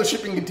get out of the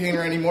shipping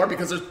container anymore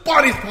because there's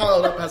bodies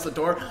piled up past the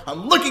door.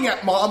 I'm looking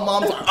at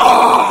Mom's like,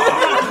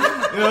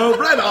 oh!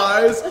 Red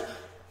eyes.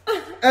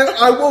 And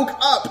I woke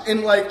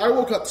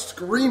up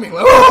screaming,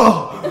 like,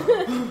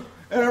 oh!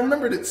 And I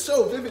remembered it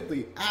so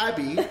vividly.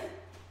 Abby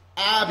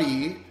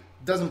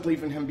doesn't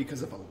believe in him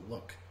because of a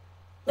look.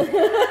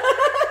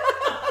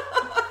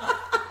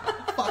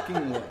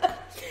 Fucking look.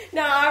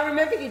 No, I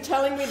remember you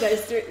telling me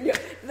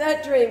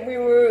that dream. We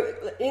were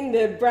in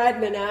the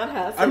Bradman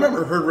outhouse. I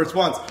remember her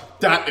response,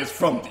 that is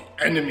from the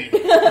enemy.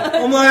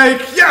 I'm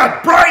like,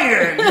 yeah,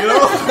 Brian,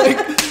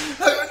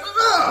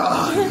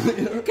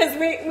 Because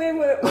we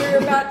were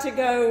about to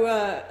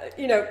go,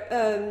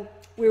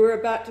 we were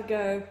about to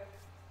go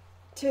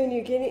to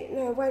New Guinea.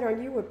 No, wait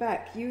on, you were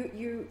back.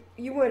 You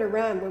weren't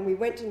around when we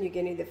went to New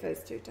Guinea the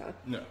first 2 times.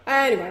 No.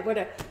 Anyway,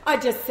 whatever. I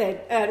just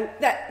said,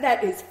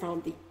 that is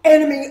from the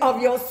enemy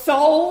of your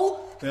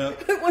soul. Yeah.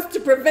 It was to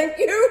prevent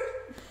you.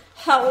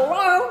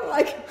 Hello?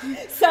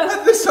 So...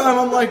 At this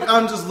time,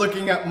 I'm just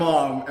looking at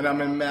Mom, and I'm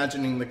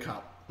imagining the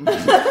cup.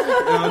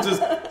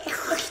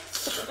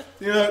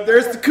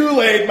 There's the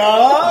Kool-Aid,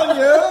 Mom,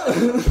 yeah.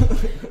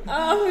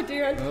 Oh,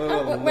 dear.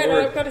 Wait,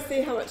 Lord. I've got to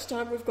see how much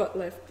time we've got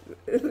left.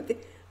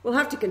 We'll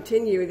have to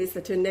continue with this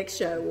until next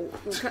show.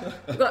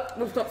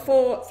 We've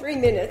got 3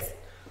 minutes.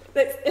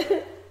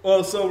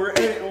 Well, so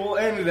we'll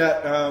end it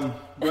at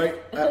right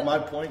at my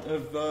point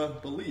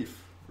of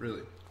belief,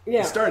 really.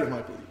 Yeah. The start of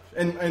my belief.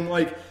 And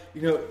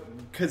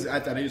because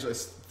at that age I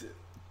was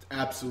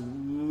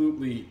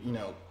absolutely,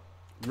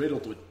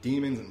 riddled with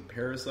demons and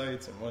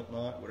parasites and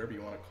whatnot, whatever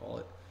you want to call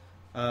it.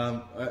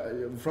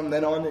 From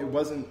then on, it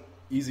wasn't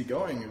easy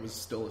going. It was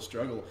still a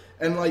struggle.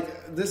 And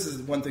this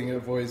is one thing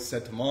I've always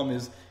said to Mom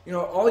is,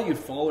 all you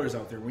followers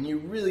out there, when you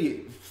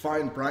really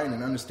find Brian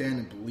and understand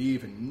and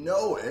believe and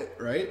know it,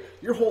 right,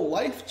 your whole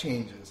life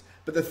changes.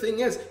 But the thing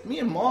is, me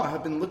and Ma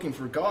have been looking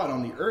for God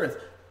on the earth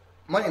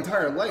my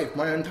entire life,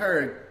 my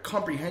entire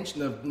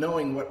comprehension of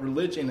knowing what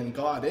religion and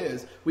God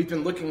is. We've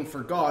been looking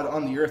for God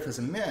on the earth as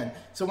a man.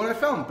 So when I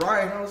found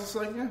Brian, I was just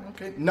like, yeah,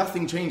 okay,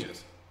 nothing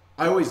changes.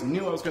 I always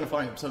knew I was going to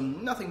find him, so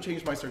nothing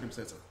changed my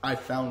circumstances. I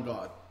found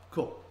God.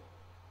 Cool.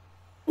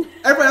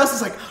 Everybody else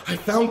is like, I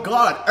found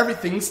God.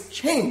 Everything's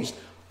changed.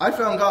 I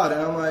found God,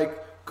 and I'm like,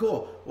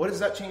 cool. What does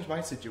that change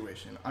my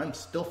situation? I'm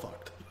still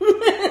fucked.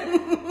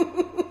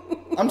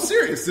 I'm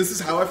serious. This is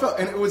how I felt,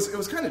 and it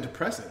was kind of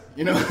depressing,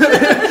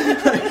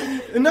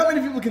 And not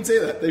many people can say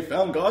that they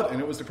found God,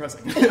 and it was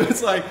depressing.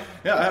 It's like,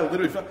 yeah, I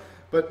literally found.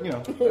 But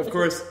of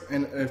course,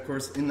 in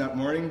that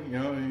morning, he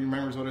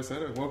remembers what I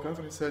said. I woke up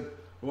and I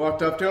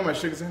walked up to him. I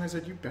shook his hand. I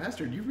said, "You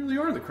bastard! You really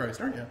are the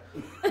Christ, aren't you?"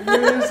 And he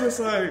was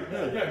just like,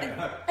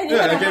 yeah. I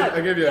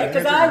gave you. Yeah,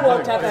 because I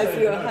walked up as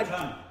you were hugged.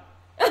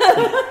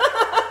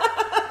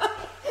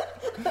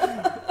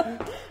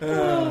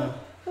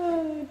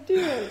 Oh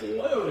dear.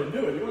 I already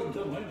knew it. He wasn't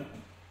telling me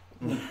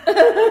anything.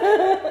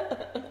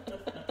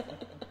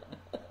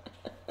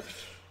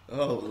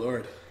 Oh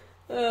Lord.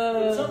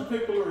 But some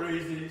people are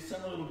easy,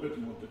 some a little bit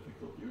more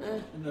difficult. You're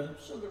in the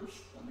sort of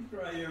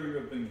grey area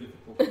of being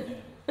difficult to handle.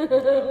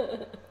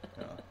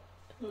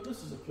 Well,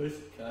 this is a piece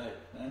of cake.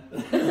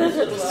 This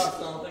is the last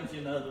time thinks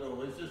you know it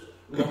all. He's just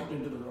lumped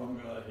into the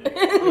wrong guy here.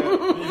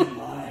 He's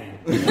lame.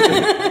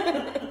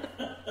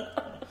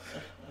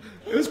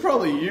 It was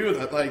probably you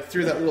that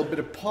threw that little bit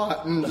of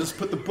pot and just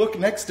put the book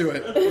next to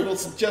it. A little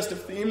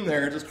suggestive theme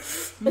there.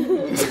 Just. Look,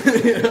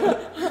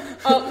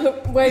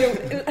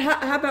 wait.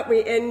 How about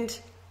we end?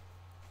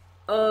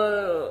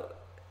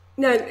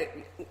 No,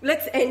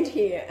 let's end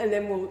here, and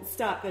then we'll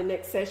start the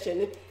next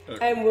session,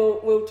 and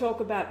we'll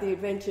talk about the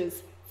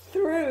adventures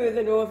through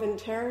the Northern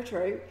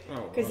Territory,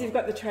 because you've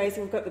got the trace,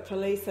 and we've got the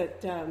police at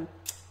the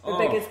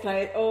Beggars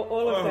Plate,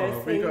 all of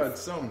those things. We got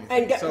so many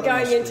and things.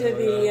 Going into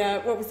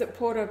the what was it,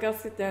 Port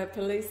Augusta, the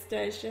police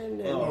station.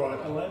 And, all right,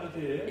 I'll end it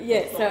here.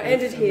 Yeah, so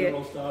end it here.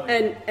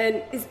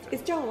 And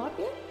is Joel up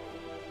yet?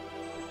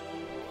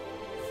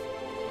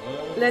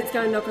 Let's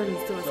go knock on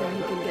his door so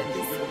he can get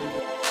this.